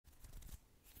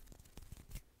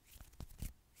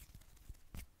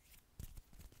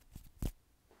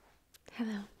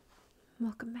Hello,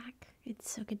 welcome back. It's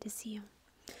so good to see you.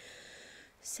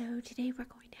 So, today we're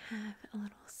going to have a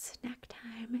little snack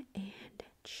time and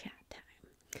chat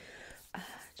time.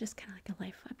 Just kind of like a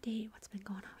life update, what's been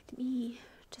going on with me,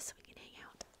 just so we can hang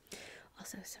out.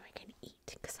 Also, so I can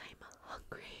eat because I'm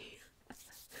hungry.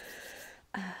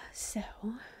 So,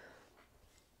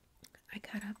 I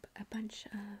cut up a bunch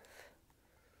of,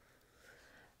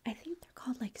 I think they're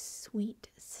called like sweet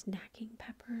snacking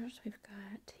peppers. We've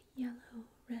got yellow,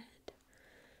 red,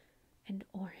 and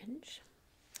orange.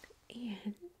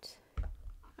 And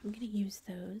I'm going to use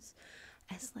those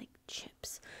as like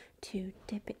chips to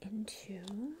dip into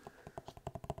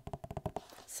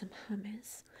some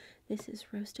hummus. This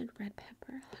is roasted red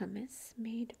pepper hummus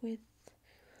made with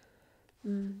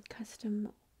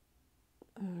custom,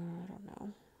 I don't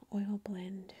know, oil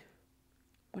blend,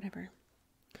 whatever.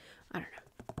 I don't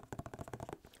know.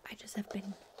 I just have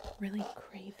been really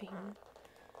craving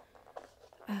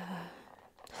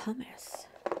hummus.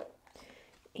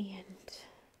 And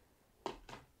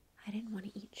I didn't want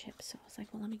to eat chips, so I was like,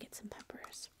 well, let me get some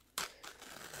peppers.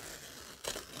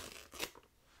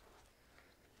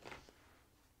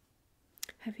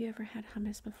 Have you ever had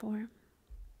hummus before?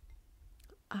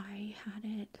 I had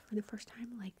it for the first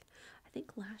time, like, I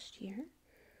think last year.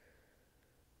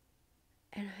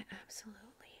 And I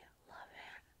absolutely love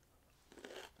it.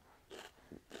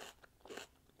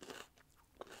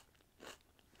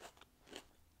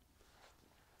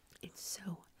 It's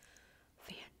so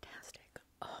fantastic.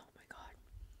 Oh my god.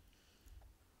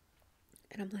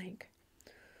 And I'm like,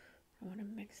 I want to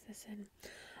mix this in.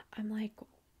 I'm like,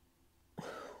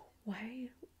 why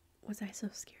was I so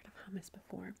scared of hummus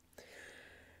before?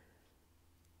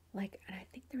 Like, and I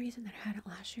think the reason that I had it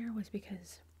last year was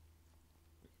because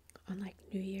on like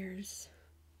New Year's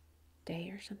Day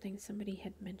or something, somebody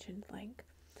had mentioned, like,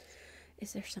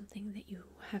 is there something that you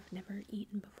have never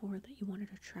eaten before that you wanted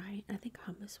to try? And I think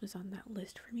hummus was on that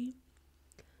list for me.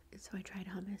 And so I tried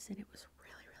hummus and it was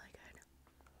really, really good.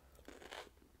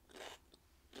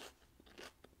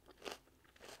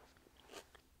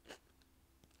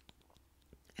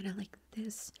 And I like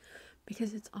this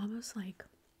because it's almost like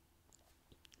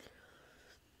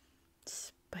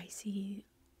spicy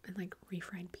and like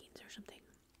refried beans or something.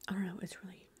 I don't know, it's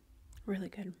really, really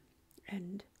good.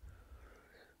 And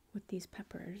with these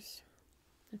peppers,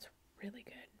 it's really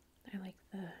good. I like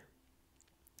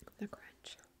the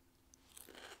crunch.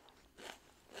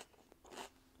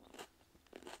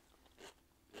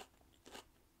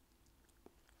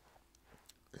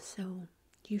 So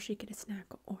you should get a snack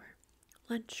or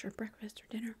lunch or breakfast or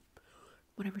dinner,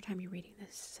 whatever time you're reading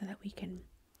this, so that we can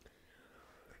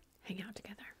hang out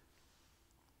together.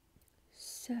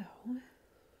 So,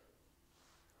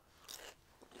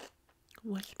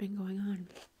 what's been going on?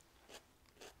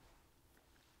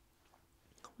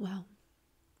 Well,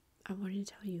 I wanted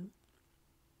to tell you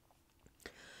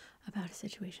about a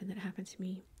situation that happened to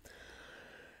me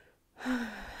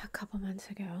a couple months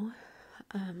ago.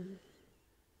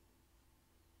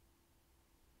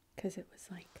 Because it was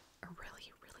like a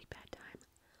really, really bad time.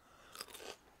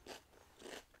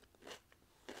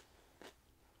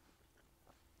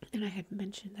 And I had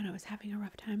mentioned that I was having a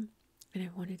rough time, and I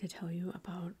wanted to tell you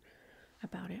about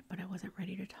it, but I wasn't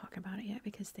ready to talk about it yet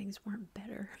because things weren't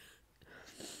better.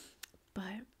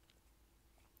 But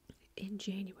in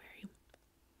January,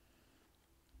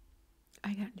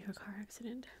 I got into a car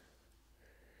accident.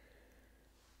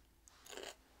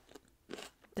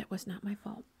 That was not my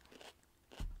fault.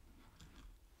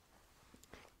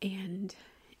 And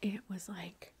it was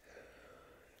like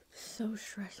so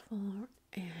stressful,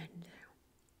 and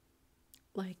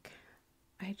like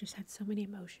I just had so many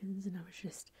emotions, and I was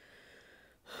just,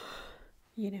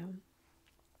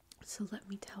 So let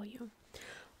me tell you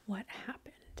what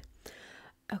happened.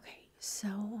 Okay,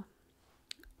 so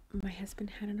my husband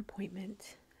had an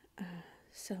appointment,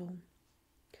 so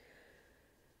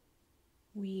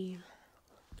we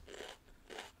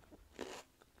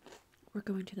were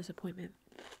going to this appointment.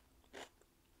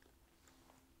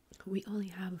 We only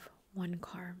have one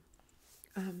car,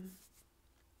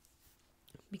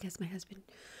 because my husband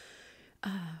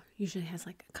usually has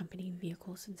like accompanying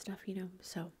vehicles and stuff,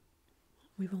 so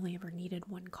we've only ever needed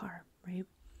one car, right?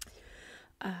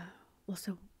 Well,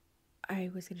 so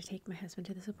I was going to take my husband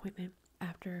to this appointment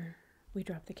after we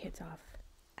dropped the kids off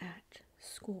at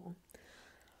school.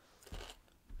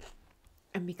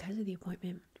 And because of the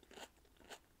appointment,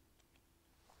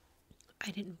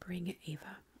 I didn't bring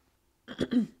Ava,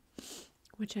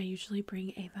 which I usually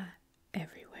bring Ava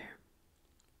everywhere.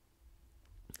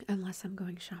 Unless I'm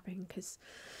going shopping, because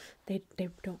they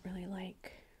don't really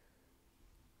like,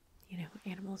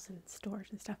 animals in stores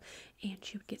and stuff. And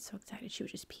she would get so excited, she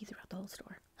would just pee throughout the whole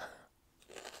store.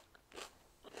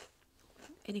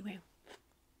 Anyway,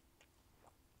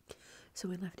 so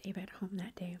we left Ava at home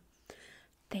that day.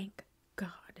 Thank God.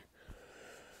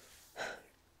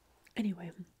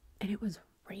 Anyway, and it was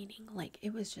raining. Like,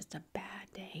 it was just a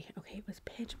bad day. Okay, it was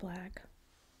pitch black,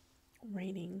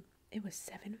 raining. It was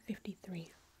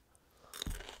 7:53.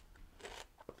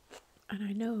 And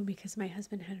I know because my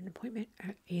husband had an appointment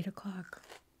at 8 o'clock.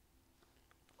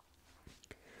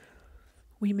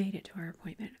 We made it to our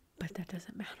appointment, but that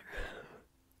doesn't matter.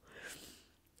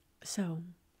 So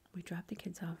we dropped the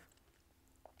kids off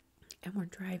and we're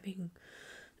driving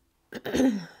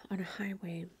on a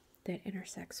highway that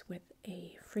intersects with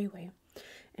a freeway.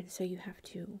 And so you have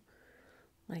to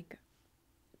like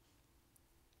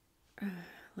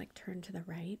turn to the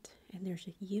right, and there's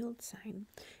a yield sign,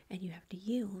 and you have to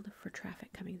yield for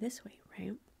traffic coming this way,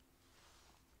 right?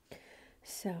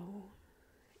 So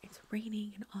it's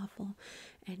raining and awful,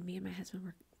 and me and my husband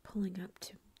were pulling up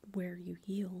to where you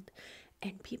yield,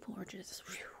 and people are just,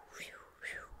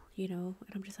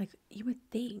 and I'm just like, you would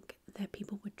think that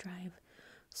people would drive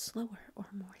slower or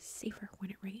more safer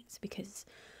when it rains, because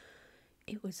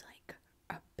it was like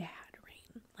a bad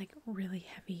rain, like really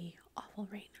heavy, awful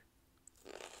rain.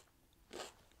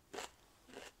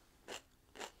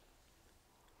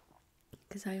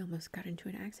 Because I almost got into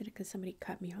an accident because somebody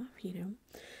cut me off, and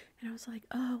I was like,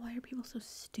 oh, why are people so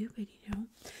stupid,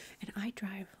 And I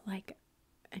drive like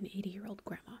an 80-year-old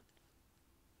grandma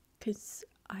because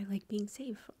I like being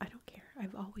safe. I don't care.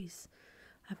 I've always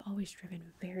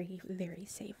driven very, very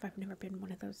safe. I've never been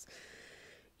one of those,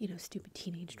 stupid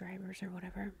teenage drivers or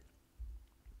whatever.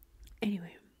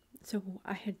 Anyway, so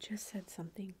I had just said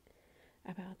something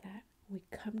about that. We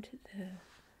come to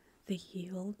the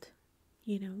yield,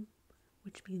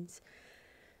 which means,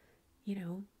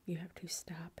 you have to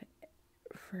stop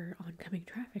for oncoming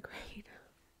traffic, right?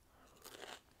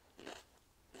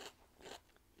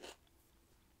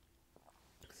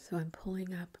 So I'm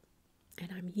pulling up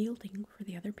and I'm yielding for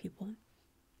the other people.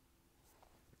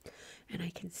 And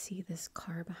I can see this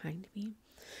car behind me,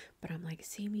 but I'm like,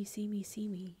 see me,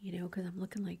 because I'm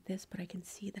looking like this, but I can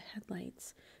see the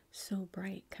headlights so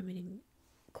bright coming in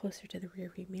closer to the rear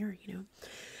view mirror,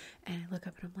 And I look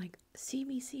up and I'm like, see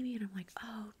me, and I'm like,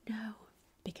 oh no,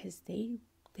 because they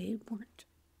weren't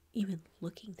even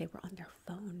looking. They were on their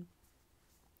phone,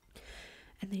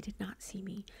 and they did not see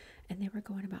me, and they were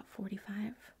going about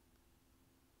 45,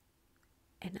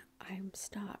 and I'm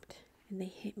stopped, and they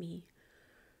hit me,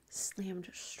 slammed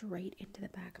straight into the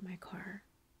back of my car,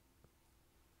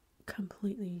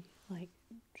 completely, like,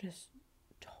 just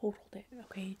totaled it,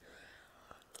 okay?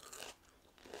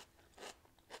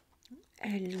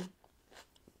 And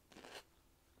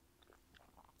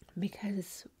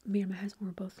because me and my husband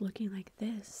were both looking like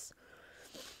this,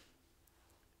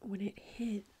 when it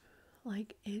hit,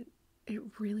 like, it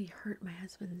really hurt my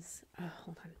husband's,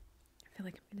 hold on, I feel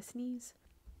like I'm gonna sneeze.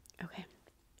 Okay.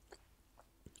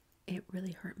 It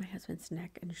really hurt my husband's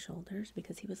neck and shoulders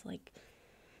because he was, like,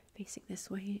 facing this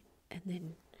way, and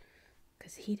then,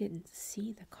 because he didn't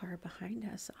see the car behind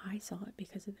us, I saw it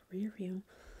because of the rear view.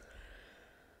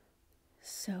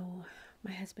 So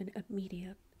my husband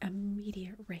immediate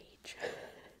rage.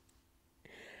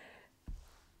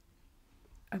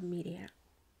 Immediate.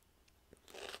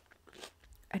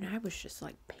 And I was just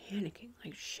like panicking,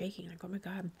 like shaking, like, oh my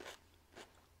God.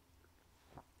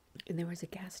 And there was a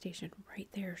gas station right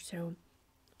there, so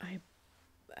I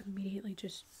immediately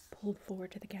just pulled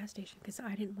forward to the gas station because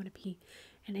I didn't want to be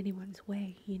in anyone's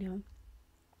way,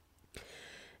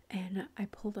 And I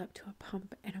pulled up to a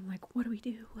pump, and I'm like, what do we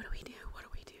do?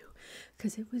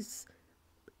 Because it was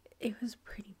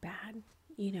pretty bad,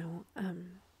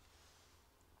 and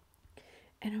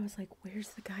I was like, where's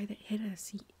the guy that hit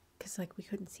us? Because, like, we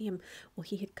couldn't see him. Well,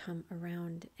 he had come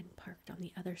around and parked on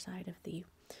the other side of the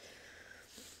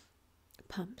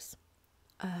pumps.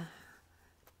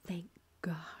 Thank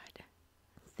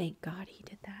God he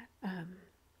did that.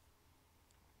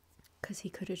 Because he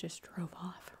could have just drove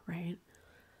off, right?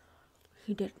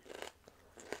 He didn't.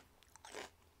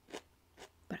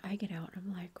 But I get out and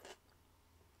I'm like,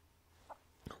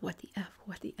 what the F?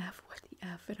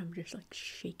 And I'm just like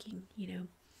shaking, And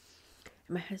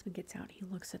my husband gets out, he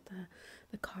looks at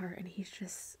the car, and he's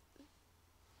just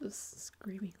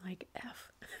screaming like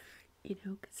F,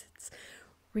 because it's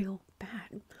real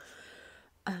bad.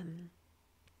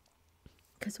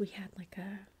 Because we had like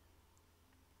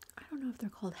I don't know if they're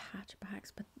called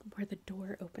hatchbacks, but where the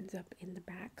door opens up in the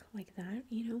back like that,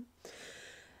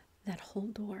 that whole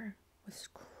door was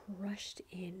crushed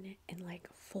in and like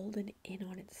folded in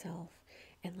on itself,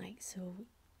 And like, so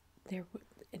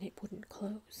and it wouldn't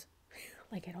close,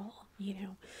 like at all, you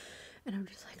know? And I'm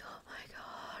just like, oh my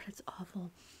God, it's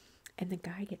awful. And the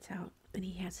guy gets out and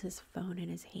he has his phone in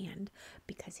his hand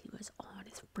because he was on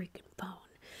his freaking phone.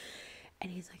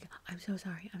 And he's like, I'm so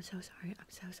sorry, I'm so sorry, I'm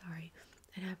so sorry.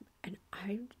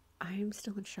 I'm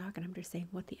still in shock, and I'm just saying,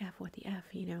 what the F,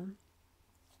 you know?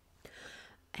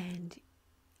 And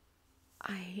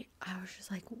I was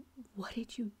just like, what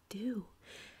did you do?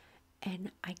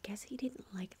 And I guess he didn't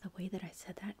like the way that I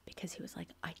said that, because he was like,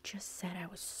 I just said I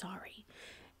was sorry.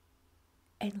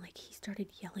 And like, he started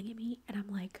yelling at me, and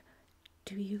I'm like,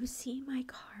 do you see my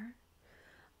car?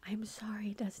 I'm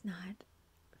sorry does not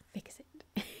fix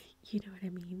it. You know what I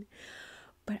mean?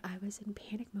 But I was in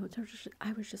panic mode, so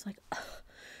I was just like, ugh,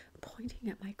 pointing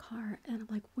at my car, and I'm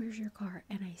like, where's your car?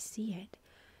 And I see it,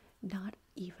 not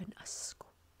even a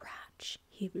scratch.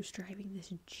 He was driving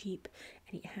this Jeep,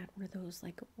 and he had one of those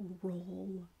like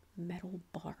roll metal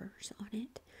bars on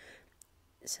it,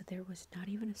 so there was not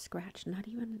even a scratch, not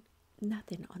even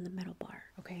nothing on the metal bar.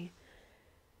 Okay,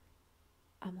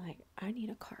 I'm like, I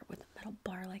need a car with a metal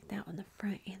bar like that on the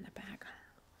front and the back.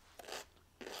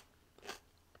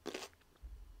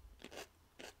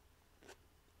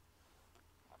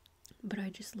 But I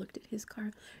just looked at his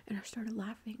car and I started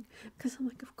laughing, because I'm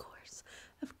like, of course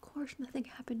nothing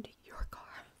happened to your car.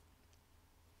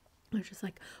 I was just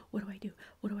like, what do I do?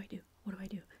 What do I do? What do I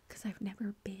do? Because I've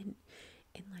never been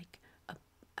in like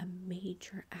a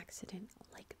major accident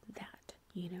like that,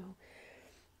 you know?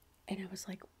 And I was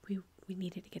like, we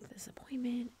needed to get this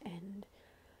appointment, and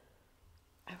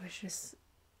I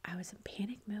was in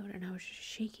panic mode, and I was just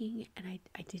shaking, and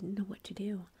I didn't know what to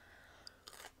do.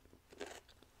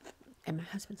 And my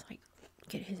husband's like,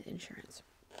 get his insurance.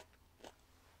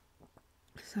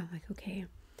 So I'm like, okay.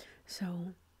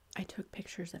 So I took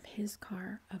pictures of his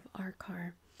car, of our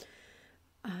car.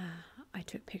 I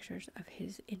took pictures of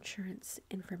his insurance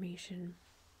information.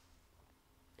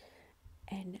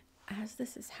 And as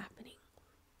this is happening,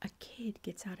 a kid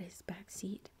gets out of his back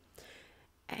seat.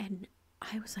 And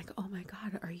I was like, oh my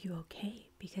God, are you okay?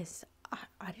 Because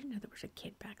I didn't know there was a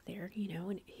kid back there, you know,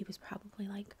 and he was probably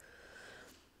like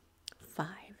 5.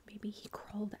 Maybe he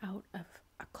crawled out of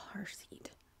a car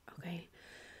seat, okay?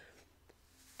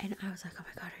 And I was like, oh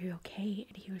my God, are you okay?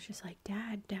 And he was just like,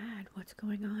 Dad, what's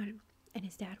going on? And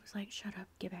his dad was like, shut up,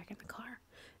 get back in the car.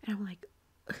 And I'm like,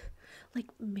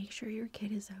 make sure your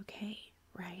kid is okay,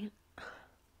 right?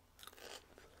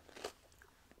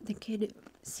 The kid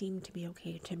seemed to be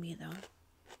okay to me, though.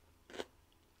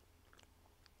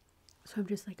 So I'm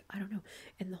just like, I don't know.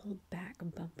 And the whole back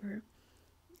bumper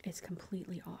is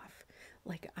completely off.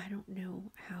 Like, I don't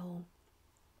know how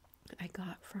I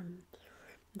got from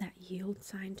that yield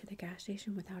sign to the gas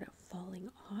station without it falling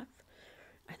off.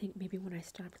 I think maybe when I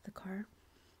stopped the car,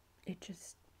 it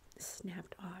just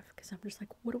snapped off, because I'm just like,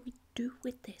 what do we do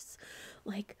with this?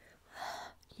 Like,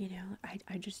 you know, I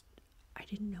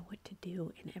didn't know what to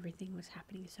do, and everything was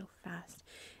happening so fast,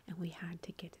 and we had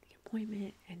to get to the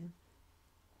appointment. And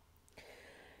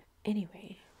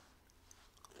anyway,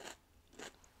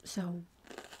 so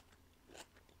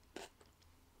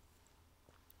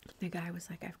the guy was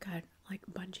like, I've got like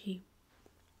bungee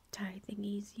tie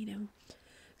thingies, you know.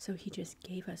 So he just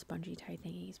gave us bungee tie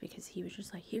thingies, because he was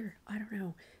just like, here, I don't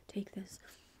know, take this.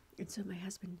 And so my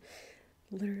husband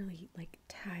literally like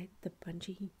tied the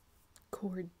bungee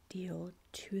cord deal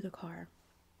to the car.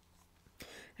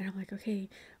 And I'm like, okay,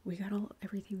 we got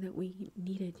everything that we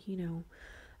needed, you know.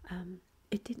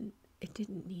 It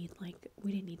didn't need, like,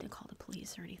 we didn't need to call the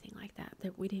police or anything like that.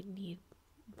 That we didn't need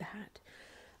that.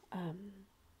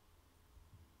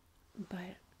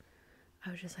 But I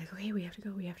was just like, okay, we have to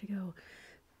go.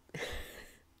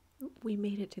 We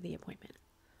made it to the appointment.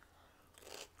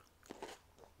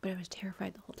 But I was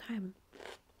terrified the whole time,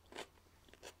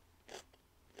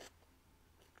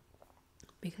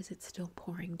 because it's still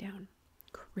pouring down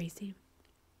crazy.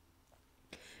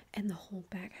 And the whole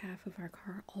back half of our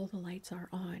car, all the lights are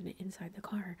on inside the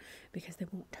car, because they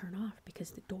won't turn off,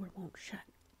 because the door won't shut.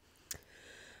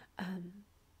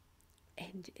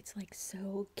 And it's like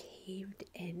so caved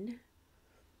in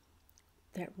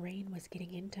that rain was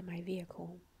getting into my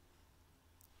vehicle,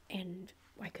 and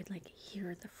I could like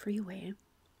hear the freeway,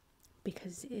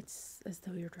 because it's as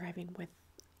though you're driving with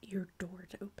your doors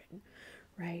open,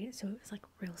 right? So it was like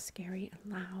real scary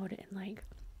and loud, and like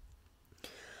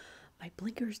my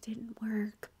blinkers didn't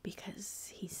work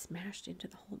because he smashed into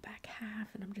the whole back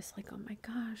half, and I'm just like, oh my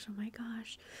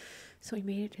gosh. So we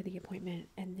made it to the appointment,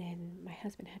 and then my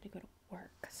husband had to go to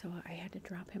work, so I had to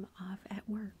drop him off at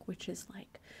work, which is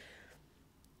like,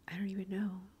 I don't even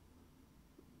know,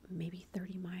 maybe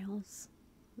 30 miles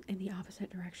in the opposite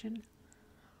direction.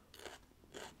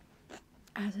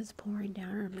 As it's pouring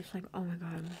down, I'm just like, oh my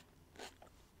god.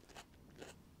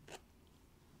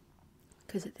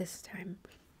 Because at this time,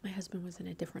 my husband was in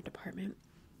a different department,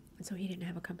 and so he didn't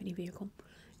have a company vehicle.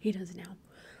 He does now,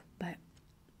 but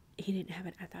he didn't have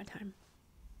it at that time.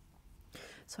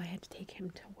 So I had to take him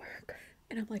to work.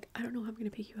 And I'm like, I don't know how I'm going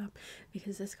to pick you up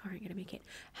because this car ain't going to make it.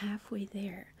 Halfway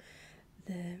there,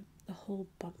 the whole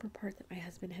bumper part that my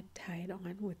husband had tied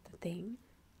on with the thing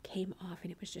came off,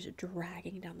 and it was just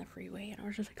dragging down the freeway. And I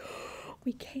was just like, oh,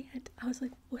 we can't. I was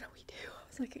like, what do we do? I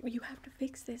was like, you have to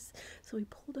fix this. So we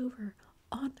pulled over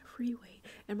on the freeway,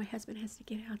 and my husband has to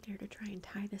get out there to try and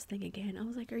tie this thing again. I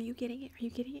was like, are you getting it? Are you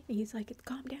getting it? And he's like,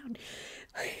 calm down.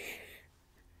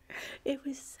 It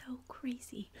was so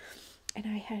crazy. And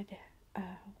I had,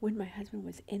 when my husband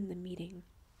was in the meeting,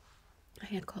 I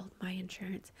had called my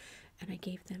insurance, and I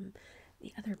gave them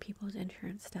the other people's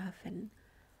insurance stuff, and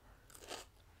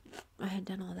I had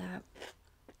done all that.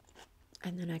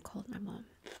 And then I called my mom,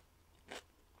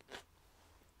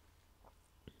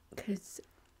 because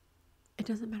it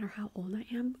doesn't matter how old I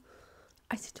am,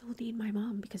 I still need my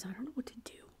mom, because I don't know what to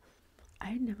do. I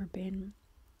had never been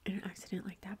in an accident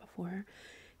like that before,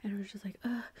 and I was just like,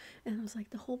 and I was like,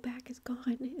 the whole back is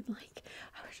gone, and like,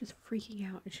 I was just freaking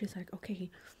out. And she's like, okay,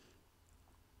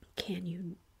 can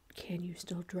you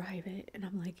still drive it? And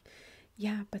I'm like,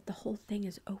 yeah, but the whole thing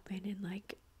is open, and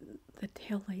like the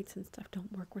tail lights and stuff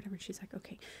don't work, whatever. And she's like,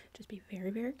 okay, just be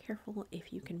very, very careful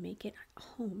if you can make it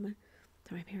home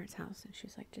to my parents' house. And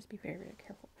she's like, just be very, very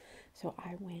careful. So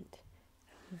I went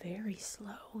very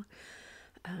slow,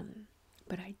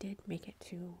 but I did make it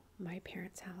to my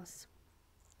parents' house,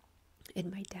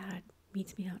 and my dad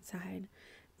meets me outside.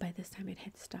 By this time it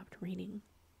had stopped raining,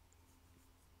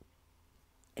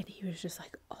 and he was just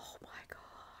like, oh my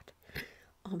god,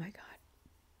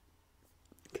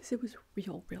 because it was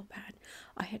real bad.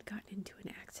 I had gotten into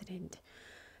an accident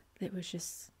that was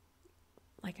just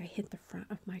like, I hit the front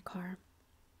of my car,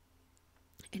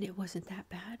 and it wasn't that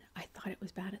bad. I thought it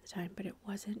was bad at the time, but it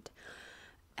wasn't.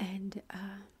 And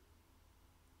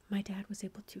my dad was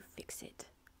able to fix it,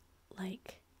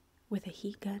 like with a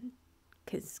heat gun,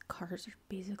 because cars are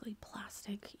basically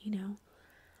plastic, you know.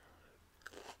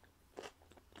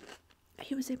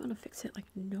 He was able to fix it like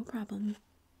no problem.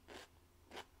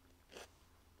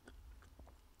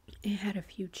 It had a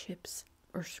few chips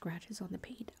or scratches on the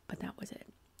paint, but that was it.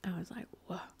 I was like,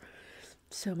 whoa.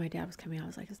 So my dad was coming out. I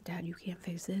was like, Dad, you can't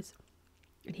fix this.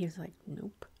 And he was like,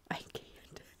 nope, I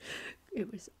can't.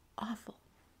 It was awful.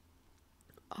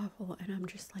 And I'm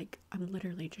just like, I'm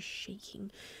literally just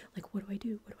shaking. Like, what do I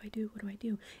do? What do I do? What do I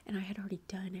do? And I had already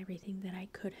done everything that I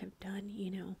could have done,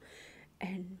 you know.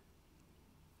 And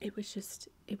it was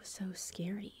so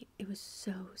scary. It was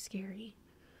so scary.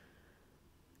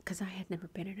 Because I had never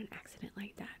been in an accident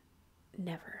like that.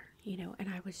 Never, you know. And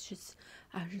I was just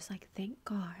like, thank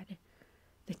God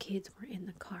the kids were in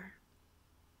the car.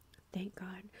 Thank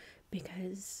God.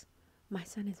 Because my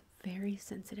son is very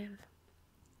sensitive,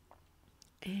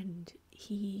 and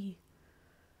he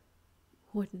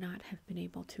would not have been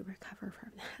able to recover from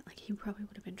that. Like, he probably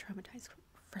would have been traumatized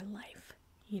for life,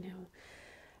 you know.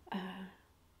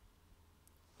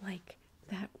 Like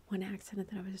that one accident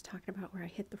that I was talking about where I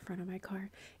hit the front of my car,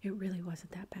 it really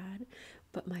wasn't that bad.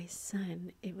 But my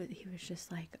son, he was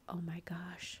just like, oh my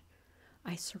gosh,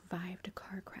 I survived a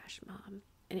car crash, Mom.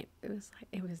 And it was like,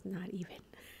 it was not even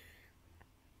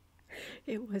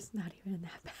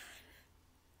that bad.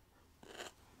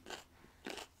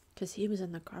 Because he was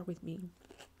in the car with me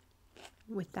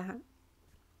with that.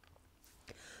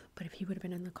 But if he would have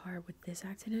been in the car with this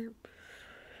accident,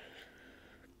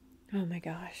 oh my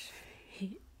gosh,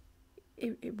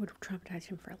 it would have traumatized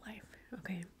him for life,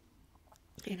 okay?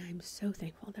 And I'm so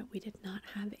thankful that we did not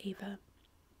have Ava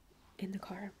in the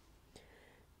car,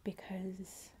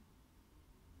 because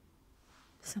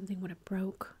something would have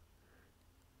broke.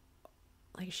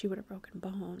 Like, she would have broken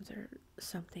bones or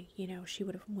something, you know. She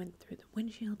would have went through the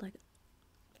windshield. Like,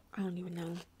 I don't even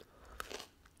know.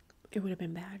 It would have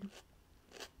been bad.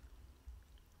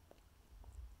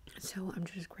 So I'm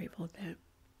just grateful that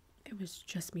it was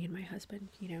just me and my husband,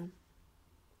 you know.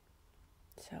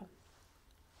 So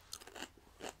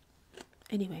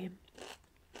anyway,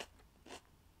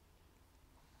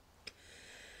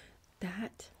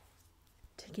 that,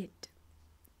 to get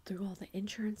through all the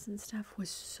insurance and stuff, was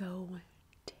so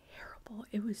terrible.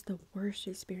 It was the worst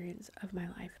experience of my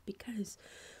life, because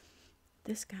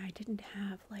this guy didn't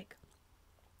have, like,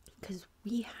 because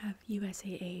we have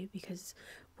USAA because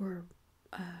we're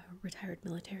retired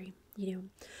military, you know,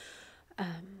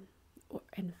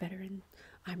 and veteran.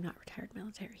 I'm not retired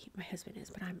military. My husband is,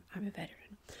 but I'm a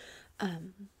veteran.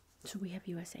 So we have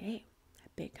USAA, a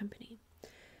big company.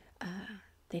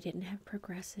 They didn't have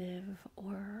Progressive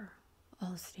or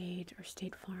Allstate or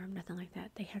State Farm, nothing like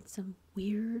that. They had some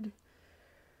weird,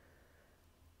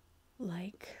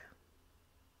 like,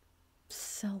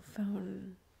 cell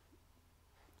phone.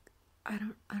 I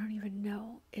don't even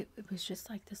know. It was just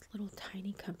like this little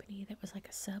tiny company that was like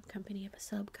a sub company of a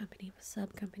sub company of a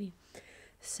sub company.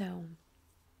 So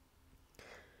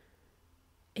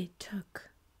it took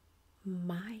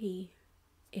my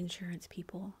insurance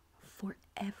people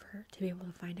forever to be able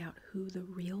to find out who the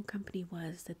real company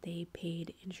was that they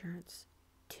paid insurance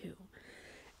to.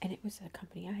 And it was a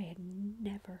company I had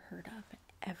never heard of,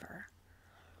 ever.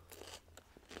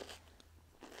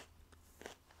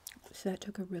 So that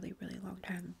took a really, really long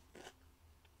time.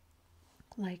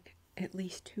 Like, at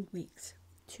least 2 weeks.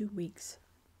 2 weeks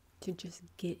to just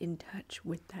get in touch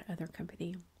with that other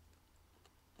company.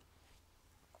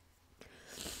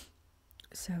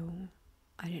 So,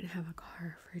 I didn't have a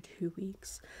car for 2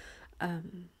 weeks.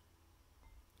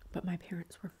 But my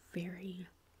parents were very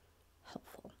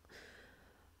helpful.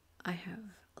 I have,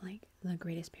 like, the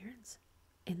greatest parents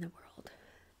in the world.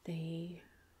 They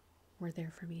were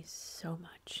there for me so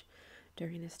much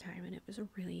during this time, and it was a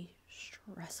really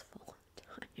stressful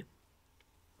time.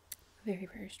 Very,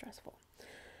 very stressful.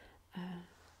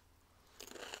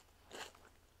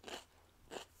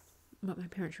 But my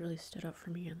parents really stood up for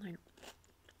me and, like,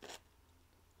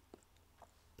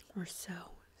 were so,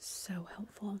 so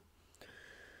helpful.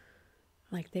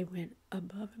 Like, they went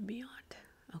above and beyond.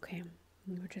 Okay,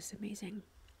 they were just amazing.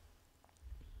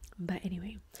 But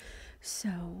anyway,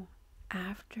 so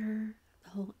after the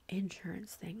whole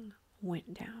insurance thing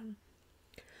went down,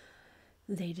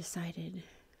 they decided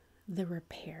the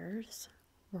repairs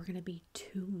were going to be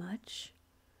too much.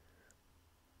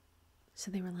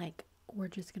 So they were like, we're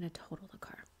just going to total the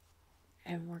car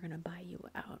and we're going to buy you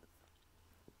out.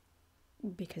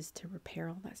 Because to repair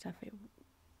all that stuff,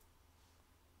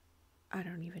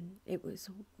 it was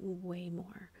way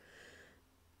more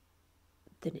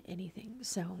than anything.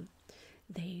 So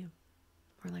they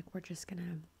were like, we're just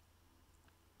gonna,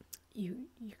 you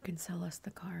can sell us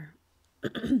the car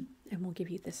and we'll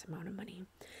give you this amount of money.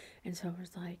 And so I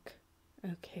was like,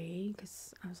 okay,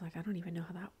 because I was like, I don't even know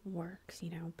how that works,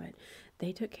 but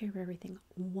they took care of everything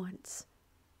once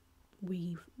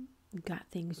we got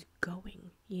things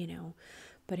going,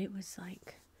 but it was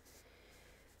like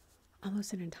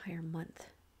almost an entire month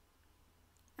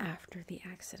after the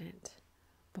accident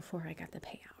before I got the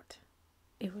payout.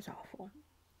 It was awful.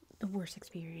 The worst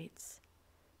experience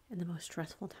and the most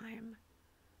stressful time.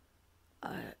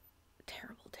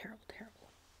 Terrible, terrible,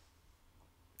 terrible.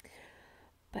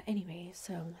 But anyway,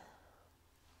 so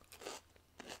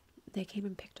they came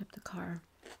and picked up the car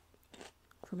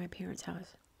from my parents'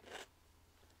 house.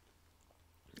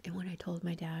 And when I told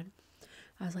my dad,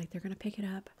 I was like, they're going to pick it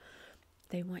up.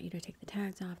 They want you to take the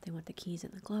tags off. They want the keys in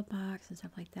the glove box and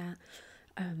stuff like that.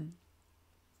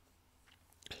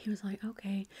 He was like,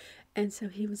 okay. And so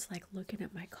he was like looking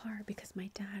at my car because my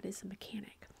dad is a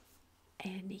mechanic.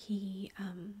 And he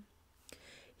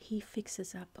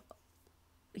fixes up,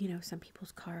 some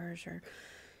people's cars or,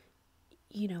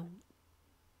 I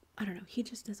don't know. He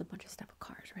just does a bunch of stuff with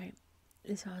cars, right?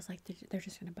 And so I was like, they're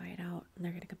just going to buy it out and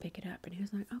they're going to come pick it up. And he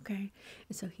was like, okay.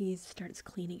 And so he starts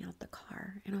cleaning out the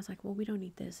car. And I was like, well, we don't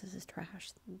need this. This is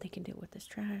trash. They can deal with this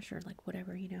trash or like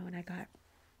whatever, and I got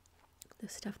the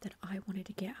stuff that I wanted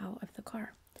to get out of the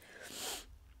car.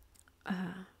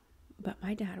 But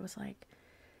my dad was like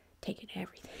taking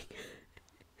everything.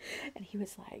 And he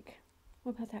was like,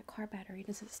 what about that car battery?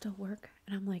 Does it still work?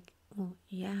 And I'm like, well,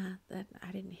 yeah, that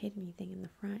I didn't hit anything in the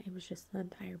front. It was just the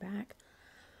entire back.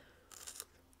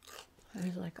 I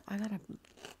was like, I got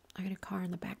a car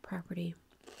in the back property.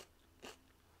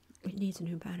 It needs a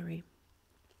new battery.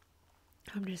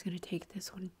 I'm just going to take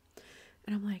this one.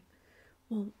 And I'm like,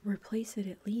 well, replace it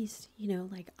at least,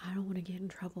 like I don't want to get in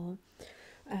trouble.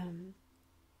 And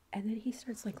then he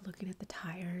starts like looking at the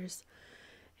tires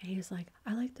and he was like,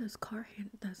 I like those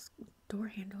those door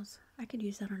handles. I could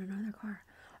use that on another car.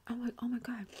 I'm like, oh my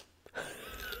God.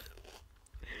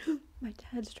 My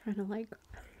dad's trying to like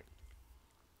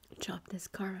chop this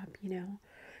car up,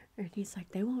 and he's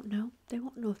like, they won't know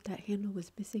if that handle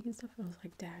was missing and stuff. I was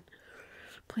like, Dad,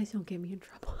 please don't get me in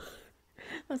trouble.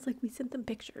 I was like, we sent them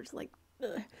pictures, like,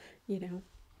 ugh,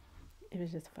 it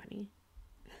was just funny.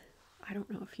 I don't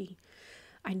know if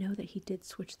I know that he did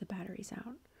switch the batteries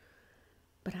out,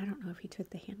 but I don't know if he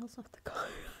took the handles off the car.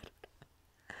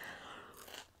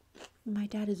 My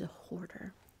dad is a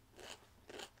hoarder.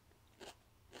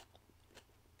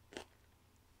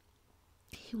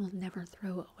 he will never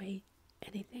throw away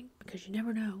anything because you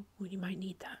never know when you might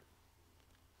need that.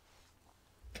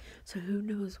 So who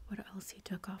knows what else he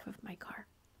took off of my car.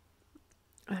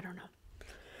 I don't know.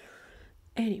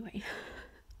 Anyway,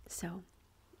 so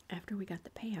after we got the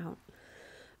payout,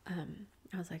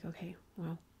 I was like, okay,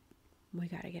 well, we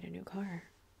got to get a new car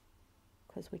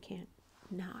because we can't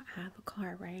not have a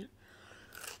car, right?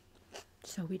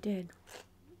 So we did.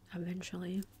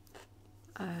 Eventually,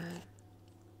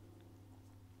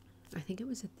 I think it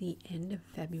was at the end of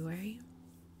February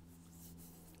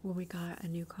when we got a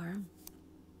new car.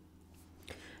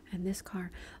 And this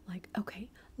car, like, okay,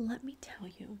 let me tell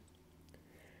you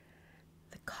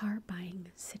the car buying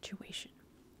situation.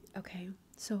 Okay,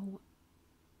 so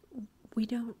we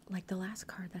don't, like, the last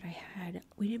car that I had,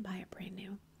 we didn't buy it brand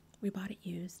new. We bought it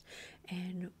used,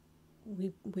 and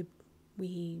we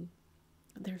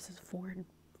there's this Ford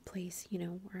place, you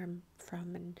know, where I'm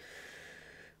from, and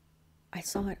I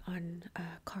saw it on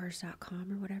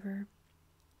cars.com or whatever,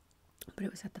 but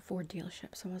it was at the Ford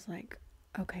dealership. So I was like,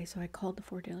 okay, so I called the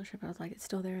Ford dealership. I was like, it's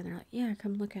still there, and they're like, yeah,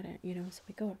 come look at it, you know. So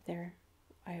we go up there.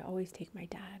 I always take my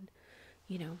dad,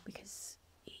 you know, because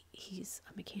he's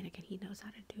a mechanic and he knows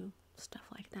how to do stuff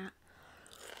like that.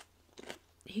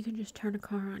 He can just turn a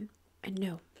car on and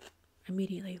know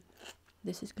immediately,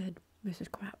 this is good, this is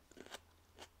crap.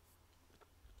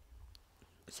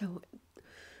 So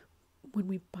when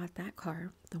we bought that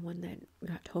car, the one that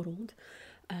got totaled,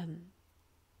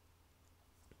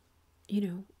 you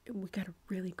know, we got a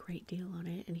really great deal on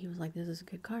it, and he was like, this is a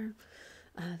good car,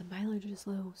 the mileage is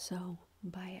low, so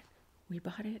buy it. We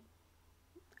bought it,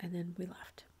 and then we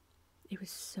left. It was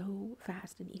so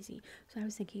fast and easy. So I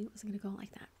was thinking it was going to go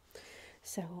like that.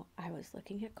 So I was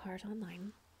looking at cars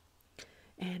online,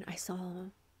 and I saw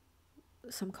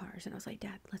some cars, and I was like,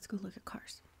 Dad, let's go look at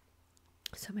cars.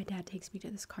 So my dad takes me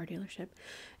to this car dealership,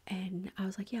 and I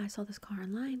was like, yeah, I saw this car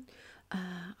online.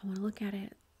 I want to look at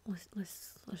it.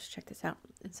 Let's check this out.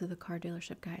 And so the car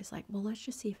dealership guy is like, well, let's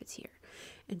just see if it's here.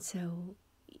 And so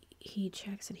he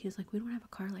checks, and he was like, we don't have a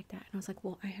car like that. And I was like,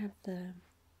 well, I have the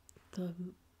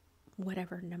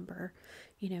whatever number,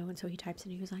 you know. And so he types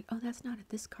in, and he was like, oh, that's not at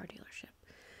this car dealership.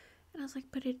 And I was like,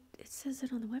 but it says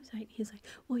it on the website. He's like,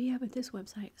 well, yeah, but this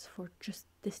website is for just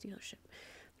this dealership.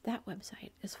 That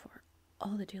website is for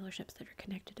all the dealerships that are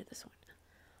connected to this one.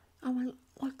 I'm like,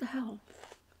 what the hell?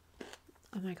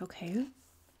 I'm like, okay,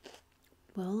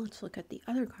 well, let's look at the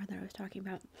other car that I was talking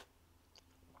about.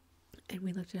 And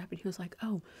we looked it up, and he was like,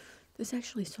 oh, this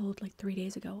actually sold like 3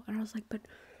 days ago. And I was like, but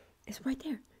it's right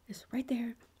there. It's right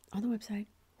there on the website.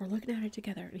 We're looking at it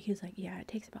together. And he was like, yeah, it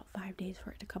takes about 5 days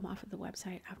for it to come off of the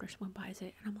website after someone buys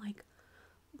it. And I'm like,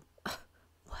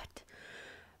 what?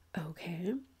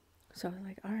 Okay. So I was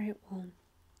like, all right, well,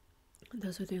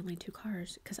 those are the only two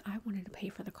cars, because I wanted to pay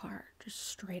for the car just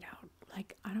straight out.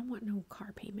 Like, I don't want no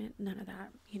car payment, none of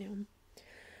that, you know.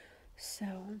 So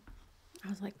I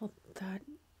was like, well,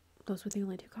 those were the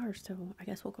only two cars, so I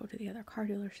guess we'll go to the other car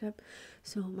dealership.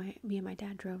 So me and my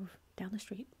dad drove down the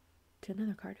street to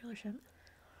another car dealership.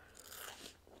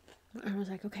 And I was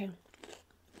like, okay,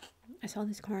 I saw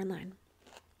this car online.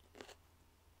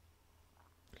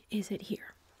 Is it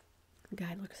here? The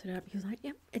guy looks it up. He was like,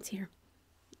 yep, it's here.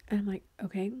 And I'm like,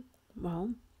 okay, well,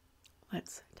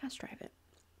 let's test drive it.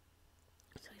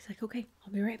 So he's like, okay,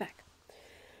 I'll be right back.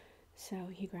 So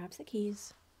he grabs the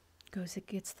keys, goes and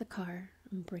gets the car,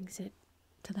 and brings it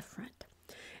to the front.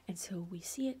 And so we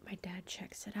see it. My dad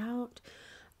checks it out.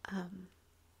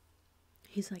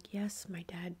 He's like, yes, my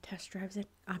dad test drives it.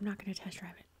 I'm not going to test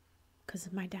drive it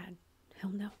because my dad, he'll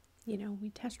know. You know, we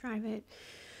test drive it,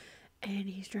 and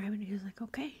he's driving, and he was like,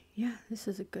 okay, yeah, this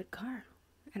is a good car.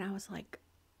 And I was like,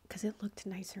 because it looked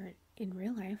nicer in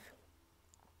real life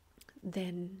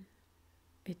than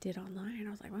it did online.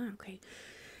 I was like, wow, okay.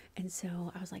 And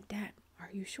so I was like, Dad, are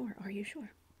you sure? Are you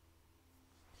sure?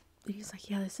 And he's like,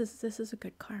 yeah, this is a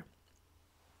good car.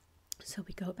 So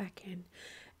we go back in,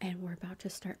 and we're about to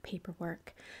start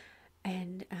paperwork,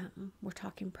 and we're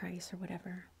talking price or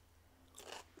whatever.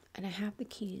 And I have the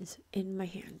keys in my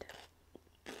hand.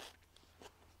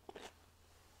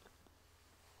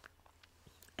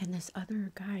 And this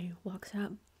other guy walks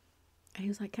up, and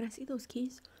he's like, can I see those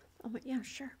keys? I'm like, yeah,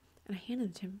 sure. And I handed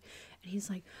it to him, and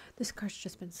he's like, this car's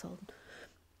just been sold.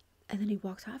 And then he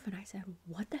walks off, and I said,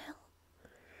 what the hell?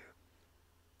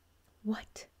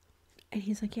 What? And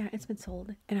he's like, yeah, it's been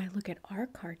sold. And I look at our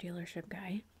car dealership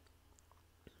guy,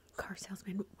 car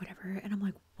salesman, whatever, and I'm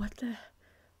like, what the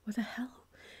hell?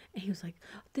 And he was like,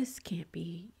 this can't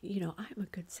be, you know, I'm a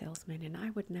good salesman, and I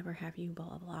would never have you, blah,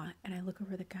 blah, blah. And I look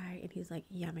over the guy, and he's like,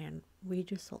 yeah, man, we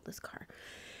just sold this car.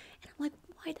 And I'm like,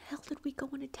 why the hell did we go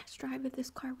on a test drive if this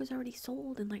car was already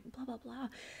sold and like blah blah blah.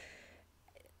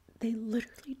 They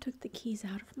literally took the keys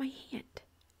out of my hand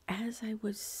as I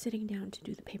was sitting down to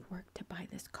do the paperwork to buy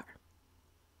this car.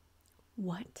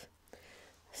 What?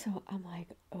 So I'm like,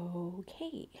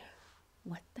 okay,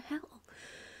 what the hell?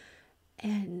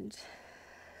 And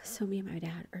so me and my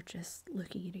dad are just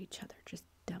looking at each other, just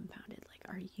dumbfounded,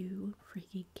 like, are you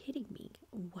freaking kidding me?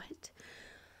 What?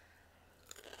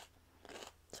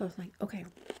 So I was like, okay,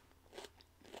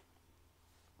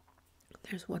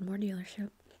 there's one more dealership.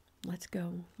 Let's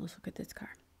go. Let's look at this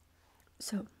car.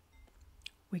 So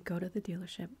we go to the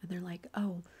dealership and they're like,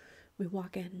 oh, we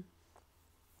walk in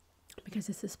because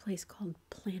it's this place called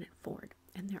Planet Ford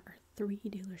and there are 3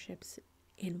 dealerships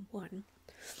in one.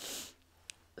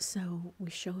 So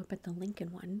we show up at the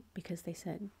Lincoln one because they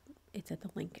said it's at the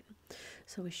Lincoln.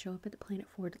 So we show up at the Planet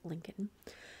Ford Lincoln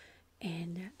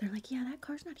and they're like, yeah, that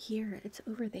car's not here. It's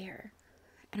over there.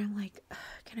 And I'm like,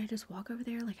 can I just walk over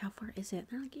there? Like, how far is it? And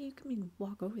they're like, yeah, you can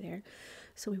walk over there.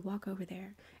 So we walk over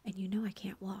there and you know I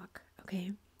can't walk,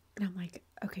 okay? And I'm like,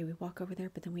 okay, we walk over there,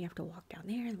 but then we have to walk down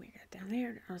there and we get down there.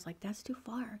 And I was like, that's too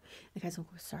far. The guy's like,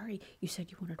 sorry, you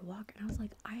said you wanted to walk. And I was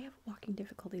like, I have walking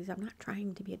difficulties. I'm not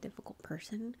trying to be a difficult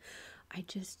person.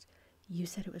 You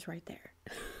said it was right there.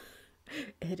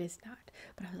 It is not.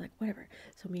 But I was like, whatever.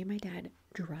 So me and my dad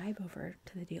drive over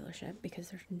to the dealership because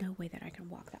there's no way that I can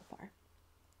walk that far.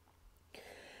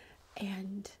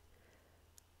 And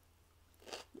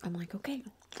I'm like, okay,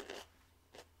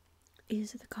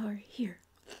 is the car here?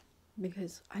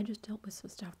 Because I just dealt with some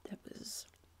stuff that was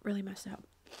really messed up.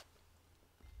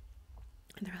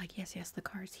 And they're like, yes, the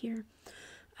car is here.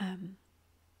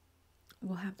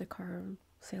 We'll have the car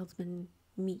salesman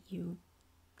meet you,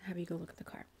 have you go look at the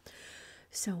car.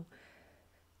 So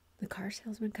the car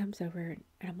salesman comes over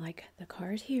and I'm like, the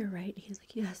car is here, right? And he's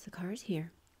like, yes, the car is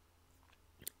here.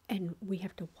 And we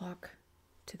have to walk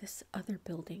to this other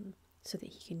building so that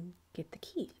he can get the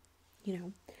key, you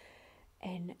know?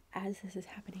 And as this is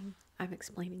happening, I'm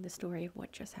explaining the story of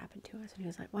what just happened to us. And he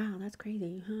was like, wow, that's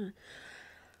crazy, huh?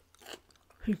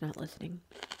 He's not listening.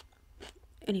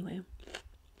 Anyway,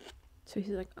 so he's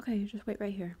like, okay, just wait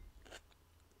right here.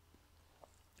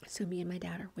 So me and my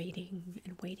dad are waiting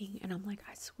and waiting. And I'm like,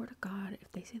 I swear to God,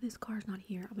 if they say this car's not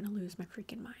here, I'm going to lose my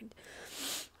freaking mind.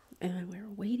 And we were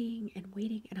waiting and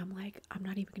waiting. And I'm like, I'm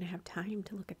not even going to have time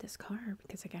to look at this car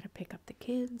because I got to pick up the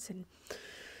kids. And,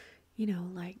 you know,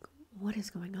 like, what is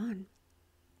going on?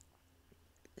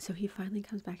 So he finally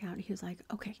comes back out and he was like,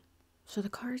 okay, so the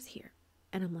car's here.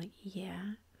 And I'm like,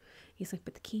 yeah. He's like,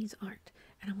 but the keys aren't.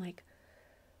 And I'm like,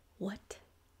 what?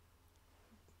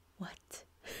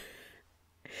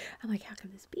 I'm like, how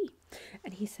can this be?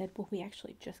 And he said, well, we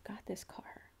actually just got this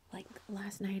car like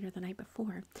last night or the night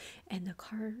before. And the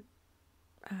car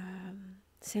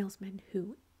salesman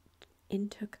who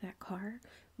took that car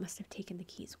must have taken the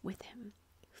keys with him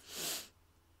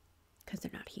because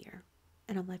they're not here.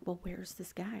 And I'm like, well, where's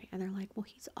this guy? And they're like, well,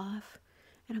 he's off.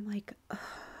 And I'm like, ugh.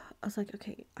 I was like,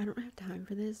 okay, I don't have time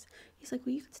for this. He's like,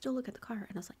 well, you can still look at the car.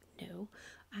 And I was like, no,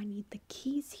 I need the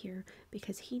keys here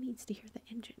because he needs to hear the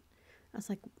engine. I was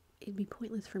like, it'd be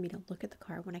pointless for me to look at the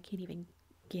car when I can't even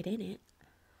get in it,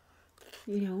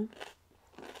 you know?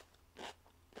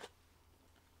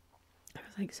 I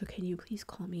was like, so can you please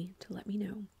call me to let me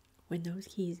know when those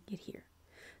keys get here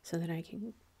so that I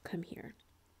can come here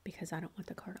because I don't want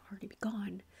the car to already be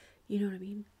gone. You know what I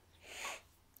mean?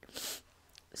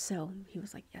 So he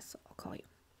was like, yes, I'll call you.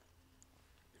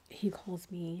 He calls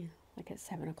me like at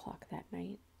 7 o'clock that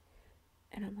night.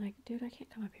 And I'm like, dude, I can't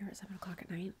come up here at 7 o'clock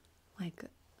at night. Like,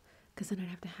 because then I'd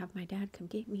have to have my dad come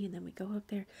get me and then we go up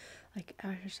there. Like, I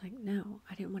was just like, no,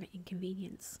 I didn't want to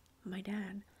inconvenience my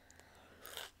dad.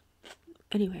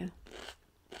 Anyway.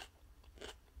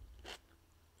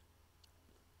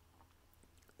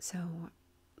 So,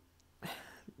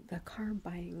 the car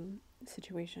buying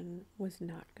situation was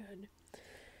not good.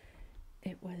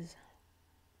 It was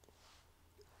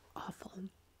awful.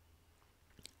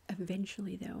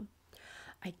 Eventually, though,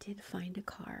 I did find a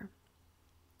car,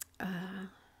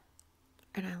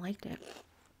 and I liked it,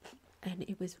 and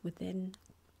it was within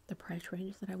the price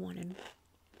range that I wanted.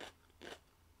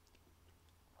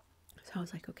 So I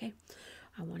was like, okay,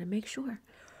 I want to make sure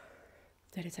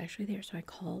that it's actually there. So I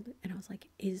called, and I was like,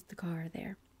 is the car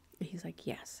there? And he's like,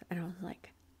 yes. And I was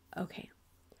like, okay,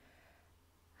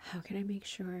 how can I make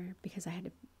sure? Because I had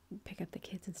to pick up the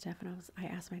kids and stuff, and I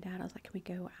asked my dad, I was like, can we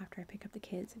go after I pick up the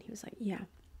kids? And he was like, yeah.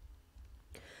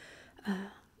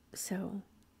 So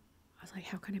I was like,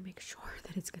 how can I make sure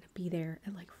that it's going to be there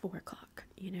at like 4 o'clock,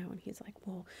 you know? And he's like,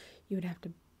 well, you would have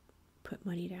to put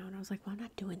money down. I was like, well, I'm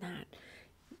not doing that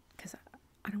because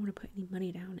don't want to put any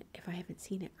money down if I haven't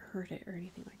seen it or heard it or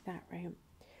anything like that, right?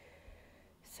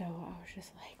 So I was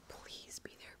just like, please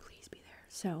be there, please be there.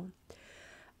 So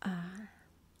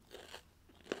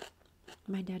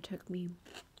my dad took me.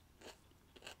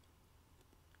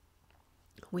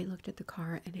 We looked at the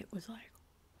car and it was like,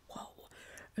 whoa.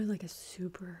 It was like a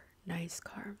super nice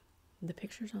car. The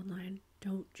pictures online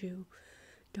don't do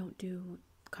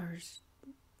cars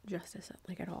justice,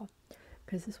 like, at all,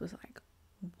 because this was like,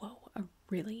 whoa, a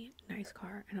really nice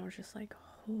car. And I was just like,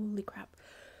 holy crap.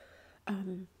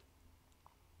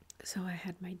 So I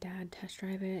had my dad test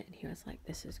drive it and he was like,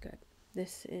 this is good,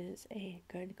 this is a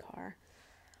good car.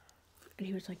 And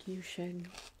he was like, you should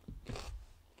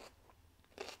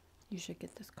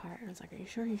get this car. And I was like, are you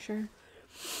sure?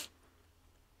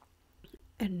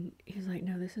 And he's like,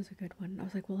 no, this is a good one. I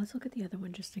was like, well, let's look at the other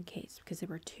one just in case, because there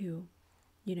were two,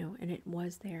 and it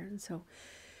was there. And so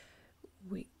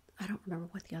I don't remember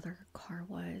what the other car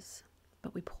was,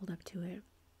 but we pulled up to it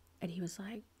and he was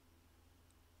like,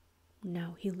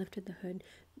 no. He lifted the hood.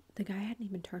 The guy hadn't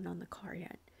even turned on the car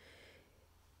yet.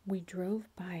 We drove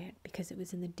by it because it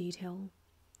was in the detail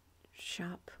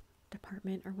shop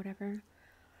department or whatever,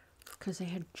 because they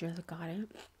had just got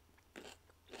it.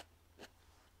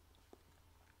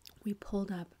 We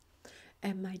pulled up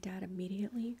and my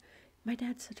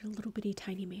dad's such a little bitty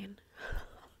tiny man.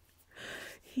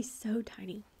 He's so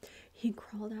tiny. He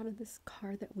crawled out of this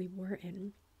car that we were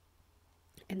in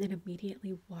and then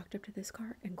immediately walked up to this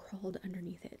car and crawled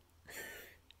underneath it.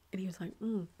 And he was like,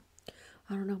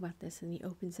 I don't know about this. And he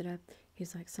opens it up.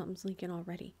 He's like, something's leaking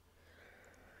already.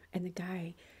 And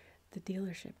the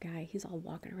dealership guy, he's all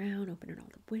walking around, opening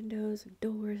all the windows and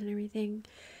doors and everything.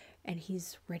 And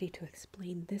he's ready to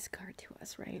explain this car to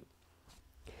us, right?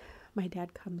 My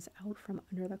dad comes out from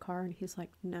under the car and he's like,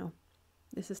 no,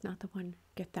 this is not the one.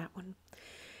 Get that one.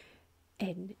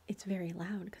 And it's very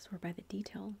loud because we're by the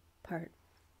detail part.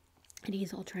 And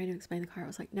he's all trying to explain the car. I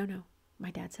was like, no. My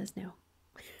dad says no.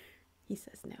 He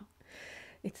says no.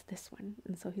 It's this one.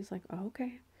 And so he's like, oh,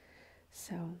 okay.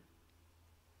 So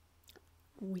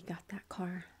we got that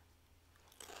car.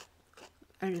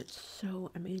 And it's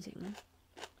so amazing.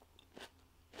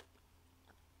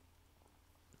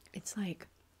 It's like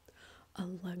a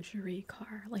luxury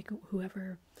car. Like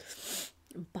whoever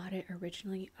bought it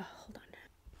originally,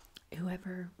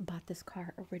 whoever bought this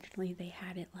car originally, they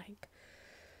had it like,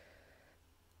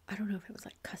 I don't know if it was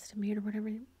like custom made or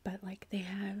whatever, but like they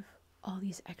have all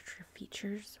these extra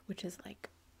features, which is like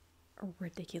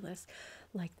ridiculous.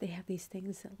 Like they have these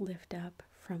things that lift up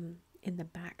from in the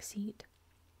back seat.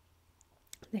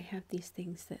 They have these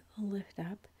things that lift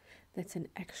up. That's an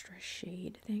extra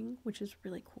shade thing, which is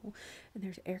really cool. And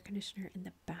there's air conditioner in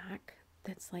the back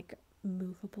that's like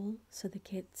movable, so the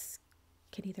kids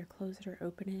can either close it or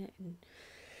open it, and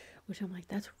which I'm like,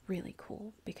 that's really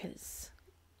cool because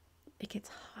it gets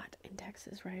hot in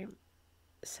Texas, right?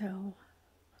 So,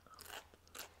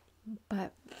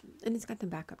 and it's got the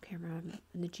backup camera and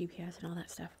the GPS and all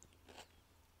that stuff.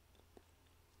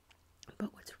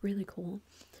 But what's really cool,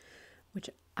 which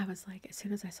I was like, as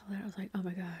soon as I saw that, I was like, oh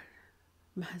my god,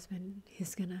 my husband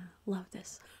is gonna love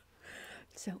this.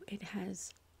 So it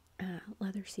has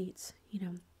leather seats,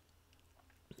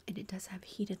 and it does have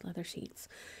heated leather seats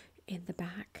in the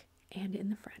back and in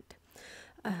the front.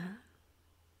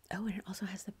 And it also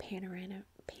has the panoramic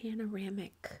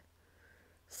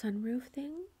sunroof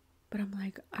thing. But I'm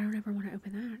like, I don't ever want to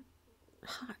open that.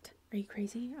 Hot. Are you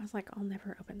crazy? I was like, I'll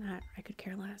never open that. I could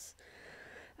care less.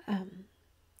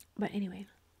 But anyway,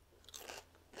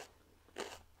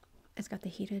 it's got the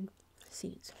heated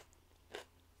seats.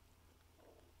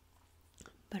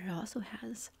 But it also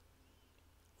has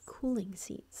cooling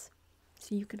seats.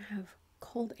 So you can have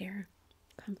cold air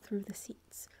come through the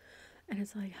seats. And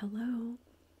it's like, hello,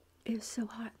 it's so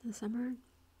hot in the summer.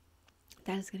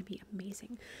 That is going to be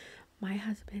amazing. My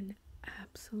husband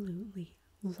absolutely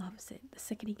loves it. The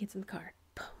second he gets in the car,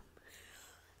 boom.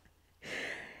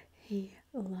 He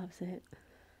loves it.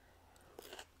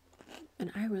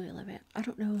 And I really love it. I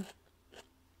don't know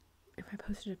if I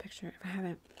posted a picture. If I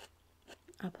haven't,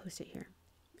 I'll post it here.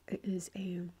 It is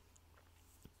a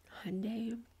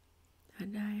Hyundai. I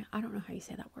don't know how you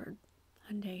say that word.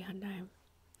 Hyundai.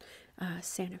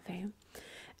 Santa Fe.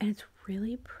 And it's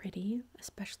really pretty,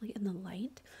 especially in the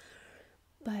light.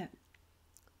 But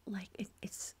like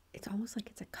it's almost like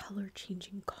it's a color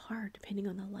changing car depending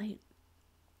on the light.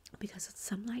 Because in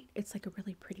some light it's like a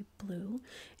really pretty blue,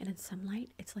 and in some light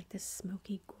it's like this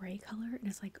smoky gray color, and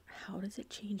it's like, how does it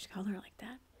change color like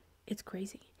that? It's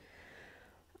crazy.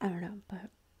 I don't know, but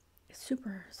it's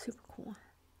super cool.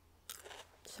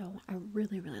 So I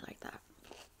really like that.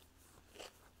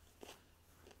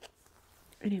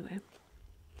 Anyway,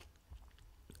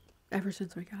 ever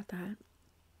since we got that,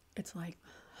 it's like,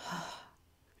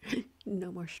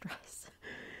 no more stress.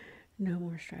 No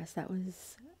more stress. That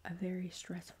was a very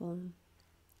stressful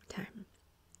time.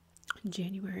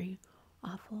 January,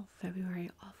 awful.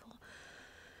 February, awful.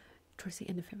 Towards the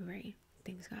end of February,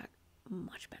 things got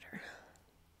much better.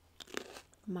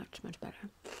 Much, much better.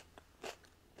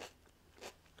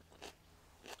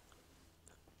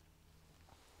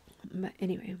 But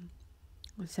anyway,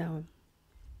 so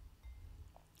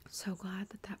glad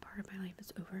that that part of my life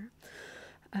is over.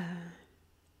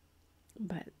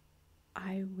 But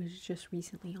I was just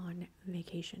recently on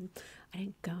vacation. I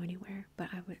didn't go anywhere, but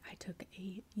I took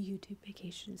a YouTube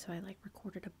vacation, so I like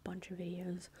recorded a bunch of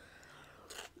videos.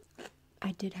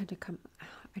 I did have to come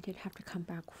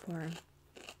back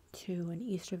to an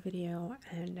Easter video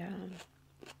and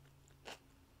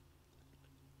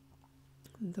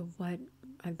the what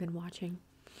I've been watching,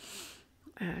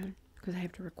 because I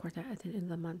have to record that at the end of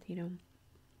the month, you know.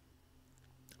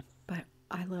 But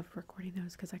I love recording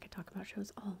those because I could talk about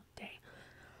shows all day.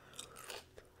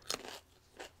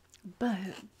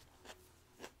 But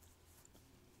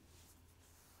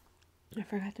I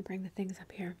forgot to bring the things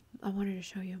up here. I wanted to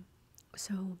show you.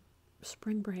 So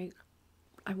spring break,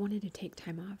 I wanted to take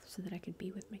time off so that I could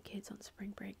be with my kids on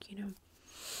spring break, you know,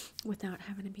 without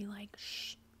having to be like,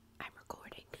 shh, I'm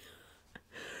recording.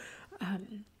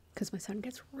 Because my son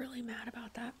gets really mad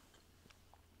about that.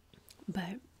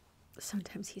 But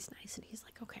sometimes he's nice and he's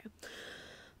like, okay.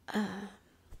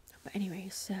 But anyway,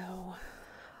 so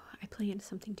I planned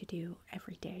something to do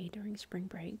every day during spring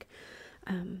break.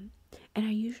 And I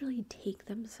usually take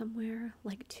them somewhere,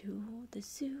 like to the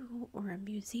zoo or a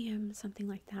museum, something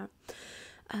like that.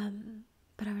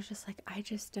 But I was just like, I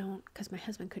just don't, because my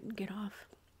husband couldn't get off.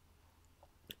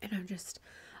 And I've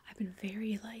been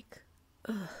very like,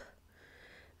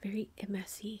 very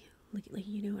messy lately,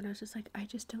 you know, and I was just like, I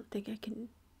just don't think I can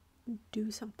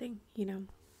do something, you know.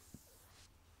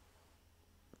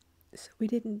 So we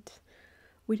didn't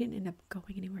end up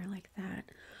going anywhere like that.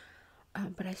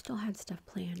 But I still had stuff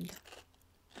planned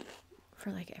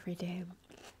for like every day.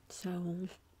 So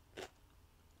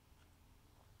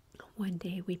one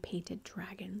day we painted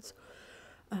dragons.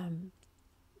 And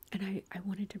I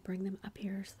wanted to bring them up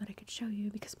here so that I could show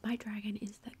you, because my dragon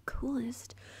is the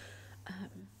coolest.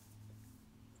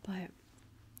 But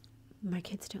my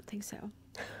kids don't think so.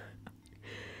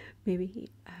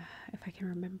 Maybe if I can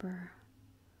remember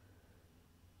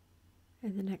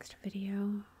in the next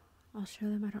video, I'll show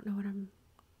them. I don't know what I'm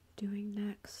doing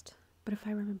next, but if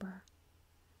I remember,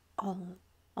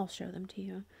 I'll show them to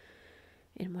you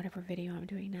in whatever video I'm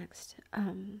doing next.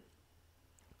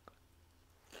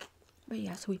 But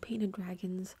yeah, so we painted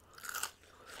dragons.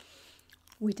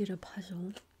 We did a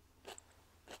puzzle.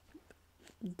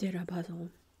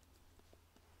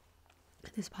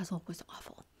 This puzzle was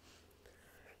awful.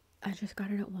 I just got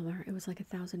it at Walmart. It was like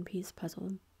 1,000-piece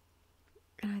puzzle.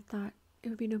 And I thought it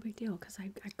would be no big deal because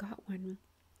I got one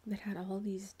that had all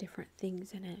these different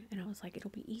things in it. And I was like, it'll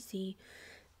be easy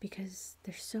because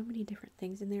there's so many different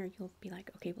things in there. You'll be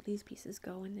like, okay, well, these pieces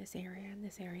go in this area and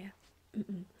this area.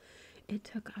 It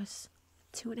took us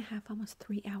 2.5, almost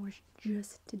 3 hours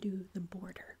just to do the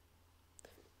border.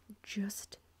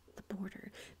 Just the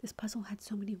border. This puzzle had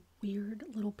so many weird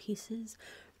little pieces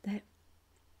that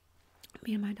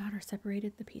me and my daughter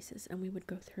separated the pieces and we would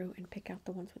go through and pick out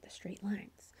the ones with the straight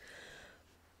lines.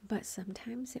 But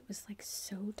sometimes it was like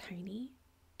so tiny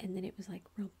and then it was like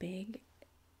real big.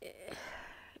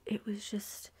 It was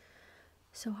just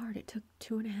so hard. It took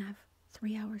 2.5,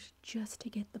 3 hours just to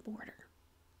get the border.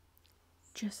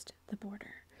 Just the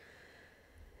border.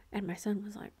 And my son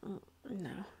was like,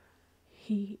 no.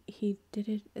 He did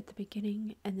it at the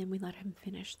beginning and then we let him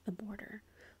finish the border.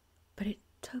 But it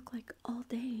took like all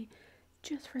day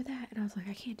just for that. And I was like,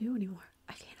 I can't do anymore.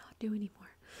 I cannot do anymore.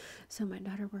 So my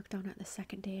daughter worked on it the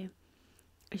second day.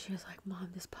 And she was like, Mom,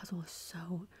 this puzzle is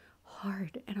so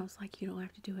hard. And I was like, you don't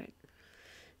have to do it.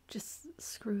 Just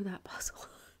screw that puzzle.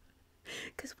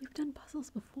 Because we've done puzzles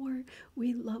before.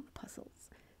 We love puzzles.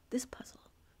 This puzzle,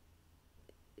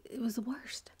 it was the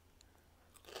worst.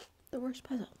 The worst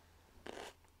puzzle.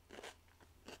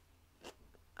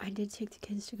 I did take the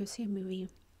kids to go see a movie,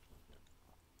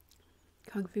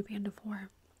 Kung Fu Panda 4.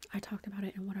 I talked about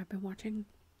it in what I've been watching.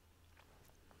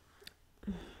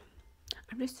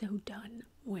 I'm just so done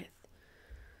with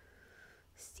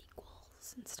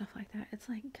sequels and stuff like that. It's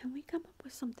like, can we come up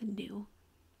with something new?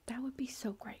 That would be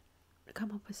so great. To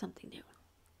come up with something new.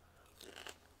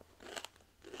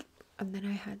 And then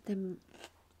I had them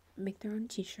make their own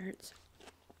t-shirts.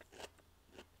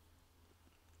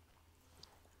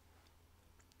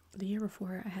 the year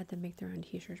before I had them make their own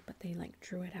t-shirts, but they like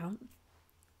drew it out.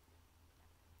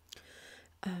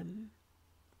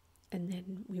 And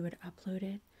then we would upload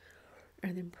it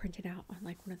and then print it out on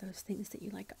like one of those things that you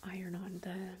like iron on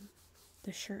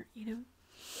the shirt, you know.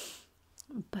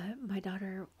 But my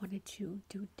daughter wanted to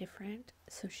do different,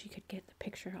 so she could get the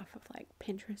picture off of like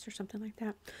Pinterest or something like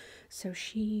that. So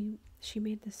she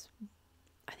made this,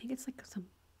 I think it's like some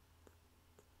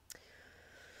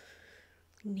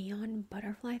neon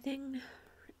butterfly thing,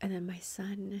 and then my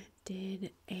son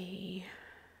did a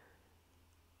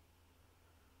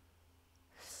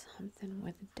something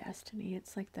with destiny.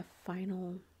 It's like the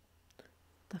final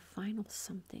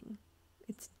something.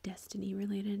 It's destiny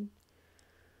related.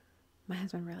 My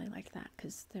husband really liked that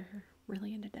because they're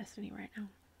really into Destiny right now.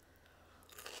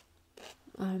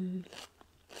 And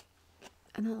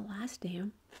then the last day,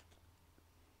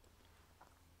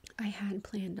 I had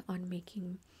planned on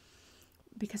making,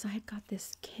 because I had got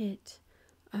this kit.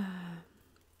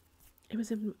 It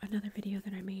was in another video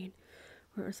that I made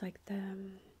where it was like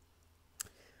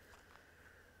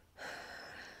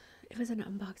it was an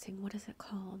unboxing. What is it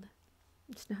called?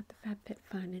 It's not the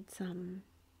FabFitFun. It's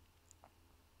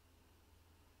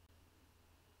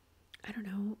I don't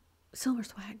know, Silver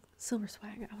Swag.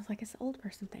 I was like, it's the old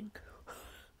person thing.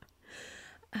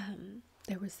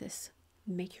 There was this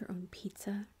make your own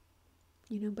pizza,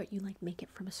 you know, but you like make it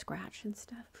from scratch and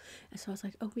stuff. And so I was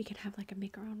like, oh, we could have like a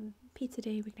make our own pizza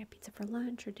day. We can have pizza for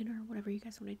lunch or dinner or whatever you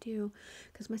guys want to do.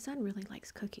 Because my son really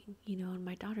likes cooking, you know, and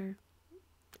my daughter,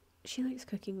 she likes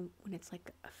cooking when it's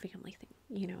like a family thing,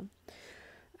 you know,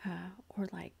 or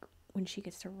like when she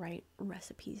gets to write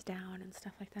recipes down and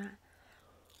stuff like that.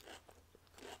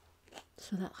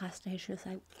 So that last day she was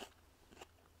like,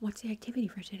 what's the activity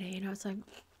for today? And I was like,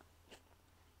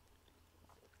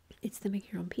 it's the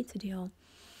make your own pizza deal.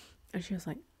 And she was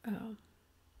like, oh.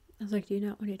 I was like, do you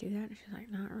not want to do that? And she's like,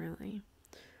 not really.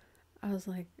 I was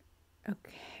like,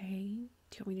 okay,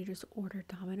 do you want me to just order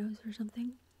Domino's or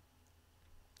something?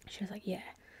 She was like, yeah.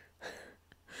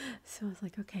 So I was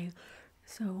like, okay.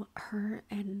 So her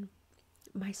and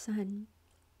my son,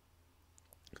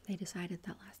 they decided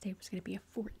that last day was going to be a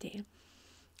fort day.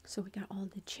 So we got all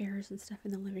the chairs and stuff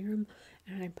in the living room,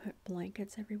 and I put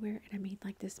blankets everywhere, and I made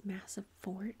like this massive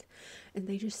fort, and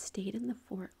they just stayed in the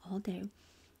fort all day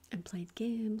and played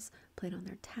games, played on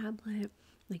their tablet.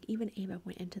 Like even Ava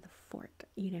went into the fort,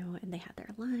 you know, and they had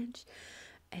their lunch,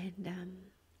 and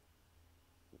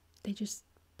they just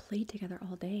played together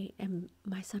all day. And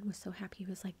my son was so happy. He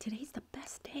was like, today's the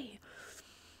best day.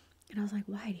 And I was like,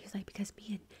 why? And he's like, because me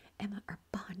and Emma are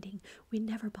bonding. We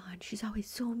never bond. She's always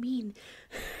so mean.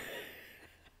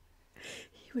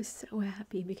 He was so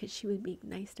happy because she would be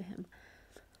nice to him.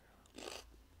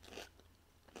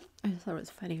 I just thought it was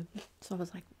funny. So I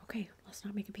was like, okay, let's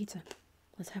not make a pizza.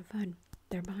 Let's have fun.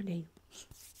 They're bonding.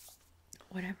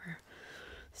 Whatever.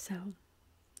 So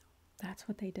that's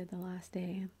what they did the last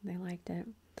day. They liked it.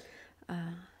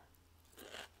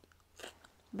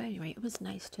 But anyway, it was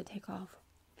nice to take off.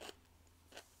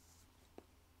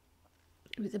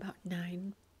 It was about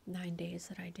nine days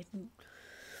that I didn't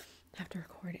have to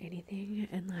record anything,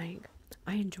 and like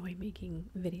I enjoy making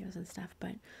videos and stuff,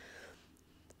 but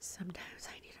sometimes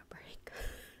I need a break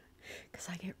because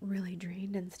I get really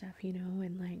drained and stuff, you know.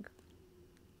 And like,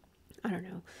 I don't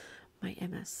know, my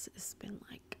MS has been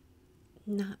like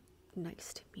not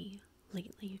nice to me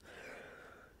lately.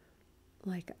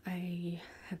 Like I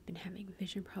have been having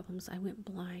vision problems. I went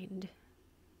blind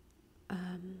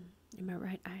in my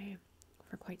right eye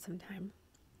for quite some time.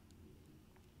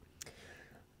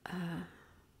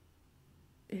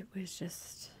 It was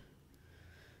just,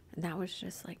 that was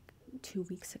just like 2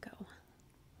 weeks ago.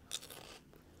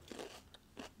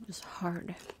 It was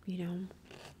hard, you know,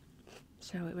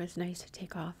 so it was nice to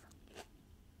take off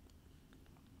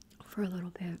for a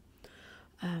little bit.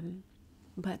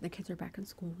 But the kids are back in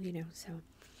school, you know, so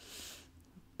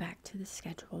back to the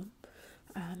schedule.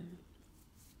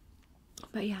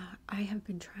 But yeah, I have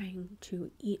been trying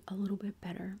to eat a little bit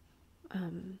better.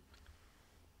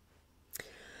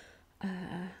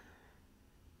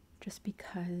 Just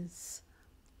because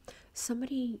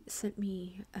somebody sent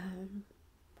me,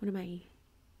 one of my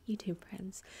YouTube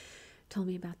friends told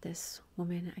me about this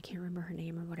woman, I can't remember her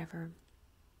name or whatever,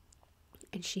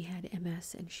 and she had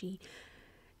MS and she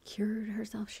cured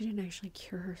herself. She didn't actually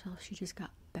cure herself, she just got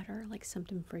better, like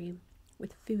symptom free,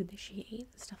 with food that she ate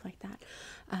and stuff like that.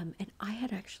 And I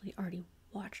had actually already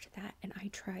watched that, and I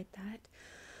tried that,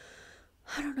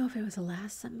 I don't know if it was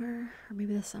last summer or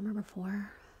maybe the summer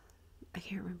before, I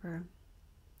can't remember,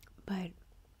 but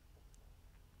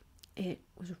it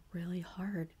was really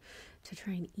hard to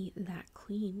try and eat that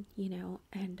clean, you know,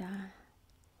 and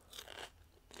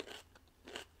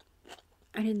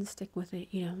I didn't stick with it,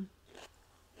 you know,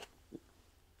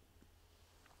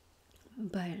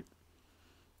 but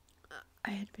I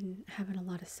had been having a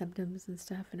lot of symptoms and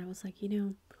stuff, and I was like, you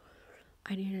know,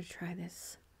 I need to try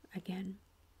this again,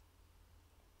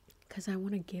 because I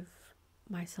want to give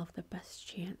myself the best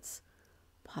chance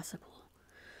possible,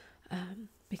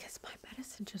 because my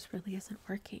medicine just really isn't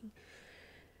working,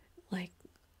 like,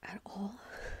 at all.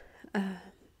 So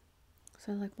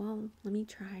I was like, well, let me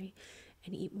try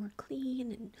and eat more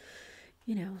clean and,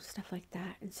 you know, stuff like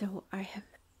that. And so I have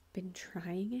been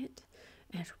trying it,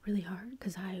 and it's really hard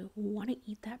because I want to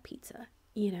eat that pizza,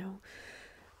 you know,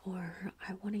 or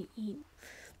I want to eat,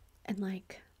 and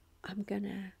like, I'm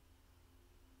gonna,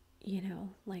 you know,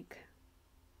 like,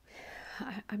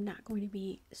 I'm not going to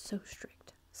be so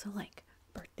strict. So like,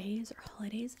 birthdays or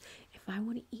holidays, if I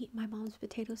want to eat my mom's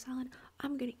potato salad,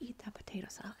 I'm gonna eat that potato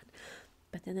salad.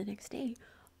 But then the next day,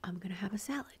 I'm gonna have a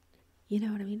salad. You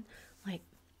know what I mean? Like,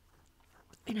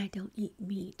 and I don't eat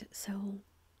meat, so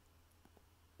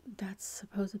that's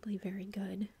supposedly very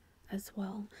good as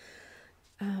well.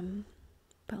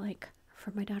 But like,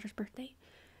 for my daughter's birthday,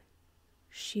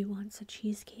 she wants a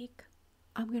cheesecake.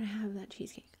 I'm gonna have that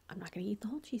cheesecake. I'm not gonna eat the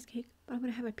whole cheesecake, but I'm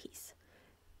gonna have a piece.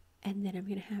 And then I'm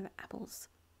gonna have apples.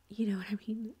 You know what I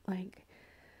mean? Like,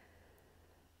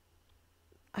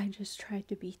 I just tried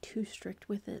to be too strict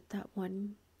with it that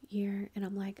one year, and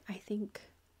I'm like, I think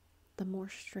the more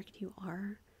strict you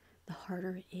are, the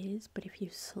harder it is. But if you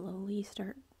slowly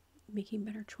start making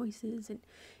better choices, and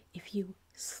if you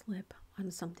slip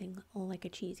on something like a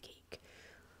cheesecake,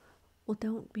 well,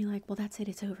 don't be like, well, that's it,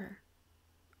 it's over.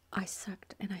 I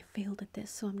sucked and I failed at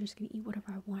this, so I'm just gonna eat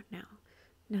whatever I want now.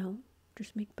 No,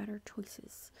 just make better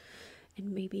choices,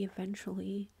 and maybe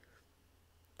eventually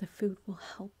the food will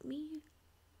help me.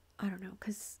 I don't know,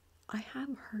 because I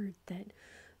have heard that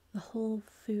the whole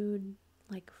food,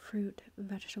 like fruit,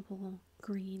 vegetable,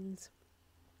 greens,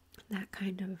 that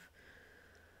kind of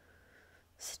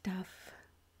stuff,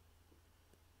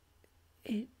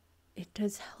 it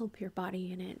does help your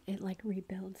body, and it like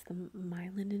rebuilds the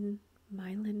myelin,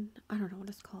 I don't know what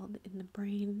it's called, in the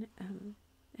brain, and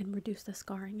reduce the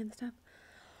scarring and stuff.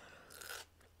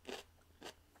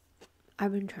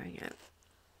 I've been trying it,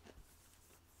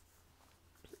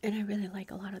 and I really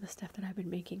like a lot of the stuff that I've been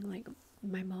making. Like,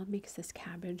 my mom makes this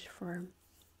cabbage for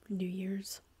New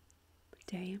Year's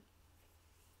Day.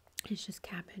 It's just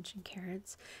cabbage and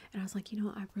carrots, and I was like, you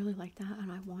know, I really like that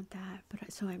and I want that,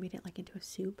 but so I made it like into a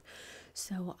soup.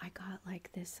 So I got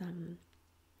like this,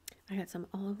 I got some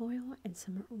olive oil and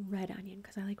some red onion,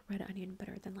 because I like red onion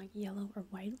better than like yellow or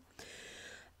white.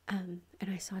 And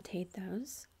I sauteed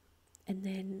those, and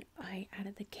then I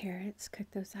added the carrots,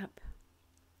 cooked those up,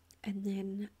 and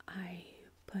then I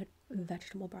put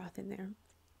vegetable broth in there,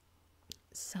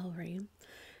 celery,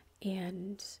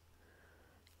 and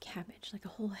cabbage, like a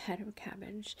whole head of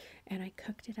cabbage, and I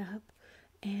cooked it up,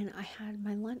 and I had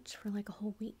my lunch for like a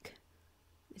whole week.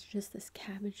 It's just this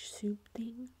cabbage soup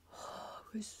thing. Oh,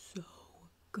 it was so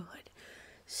good.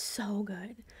 So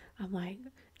good. I'm like,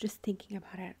 just thinking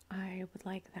about it, I would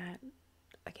like that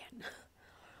again.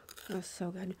 It was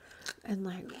so good. And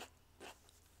like,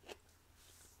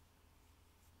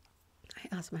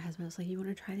 I asked my husband, I was like, you want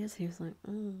to try this? And he was like,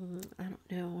 I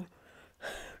don't know.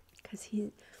 Because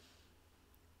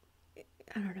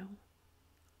I don't know.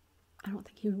 I don't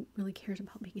think he really cares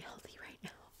about being healthy right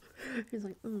now. He's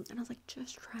like, and I was like,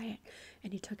 just try it.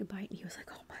 And he took a bite, and he was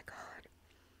like, oh my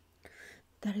God,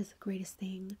 that is the greatest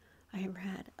thing I ever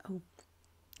had. Oh,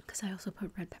 because I also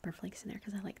put red pepper flakes in there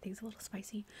because I like things a little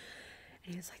spicy.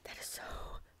 And he was like, that is so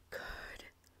good.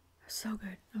 So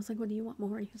good. I was like, well, do you want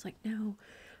more? And he was like, no,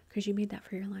 because you made that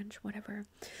for your lunch, whatever.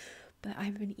 But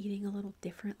I've been eating a little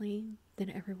differently than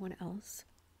everyone else.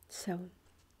 So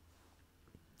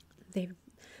they've,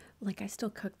 like, I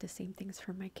still cook the same things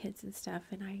for my kids and stuff,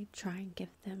 and I try and give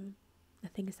them the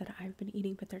things that I've been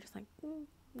eating, but they're just like,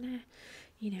 nah,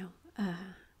 you know.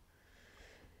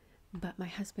 But my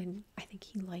husband, I think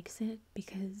he likes it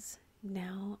because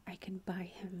now I can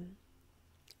buy him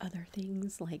other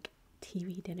things like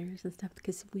TV dinners and stuff,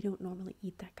 because we don't normally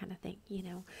eat that kind of thing, you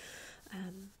know.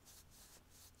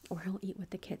 Or he'll eat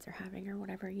what the kids are having or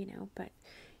whatever, you know. But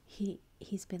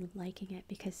he's been liking it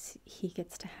because he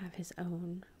gets to have his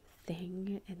own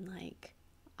thing, and like,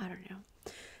 I don't know.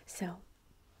 So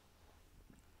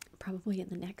probably in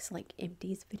the next like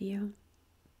empties video,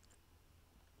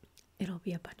 it'll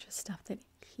be a bunch of stuff that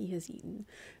he has eaten,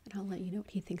 and I'll let you know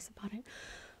what he thinks about it.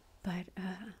 But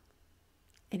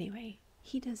anyway,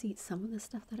 he does eat some of the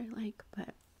stuff that I like, but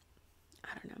I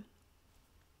don't know.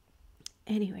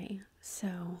 Anyway, so,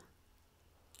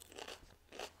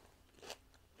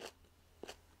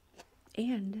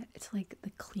 and it's like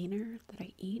the cleaner that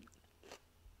I eat,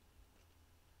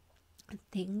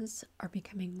 things are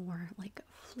becoming more like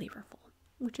flavorful,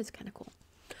 which is kind of cool.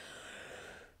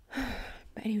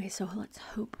 But anyway, so let's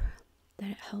hope that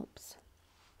it helps,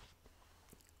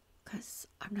 because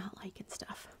I'm not liking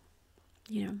stuff,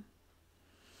 you know,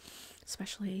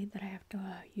 especially that I have to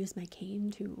use my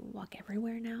cane to walk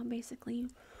everywhere now, basically.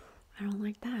 I don't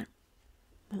like that.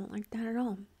 I don't like that at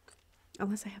all.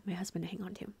 Unless I have my husband to hang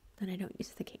on to, then I don't use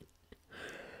the cane.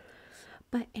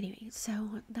 But anyway,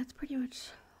 so that's pretty much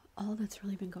all that's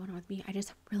really been going on with me. I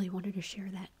just really wanted to share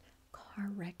that car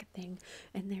wreck thing,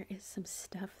 and there is some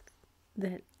stuff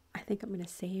that I think I'm going to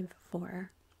save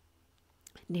for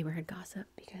neighborhood gossip,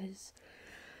 because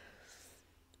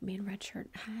me and Red Shirt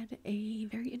had a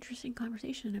very interesting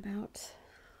conversation about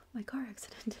my car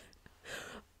accident.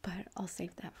 But I'll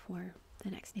save that for the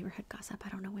next neighborhood gossip. I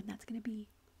don't know when that's going to be.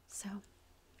 So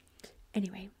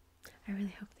anyway, I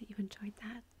really hope that you enjoyed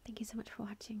that. Thank you so much for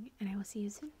watching, and I will see you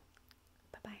soon.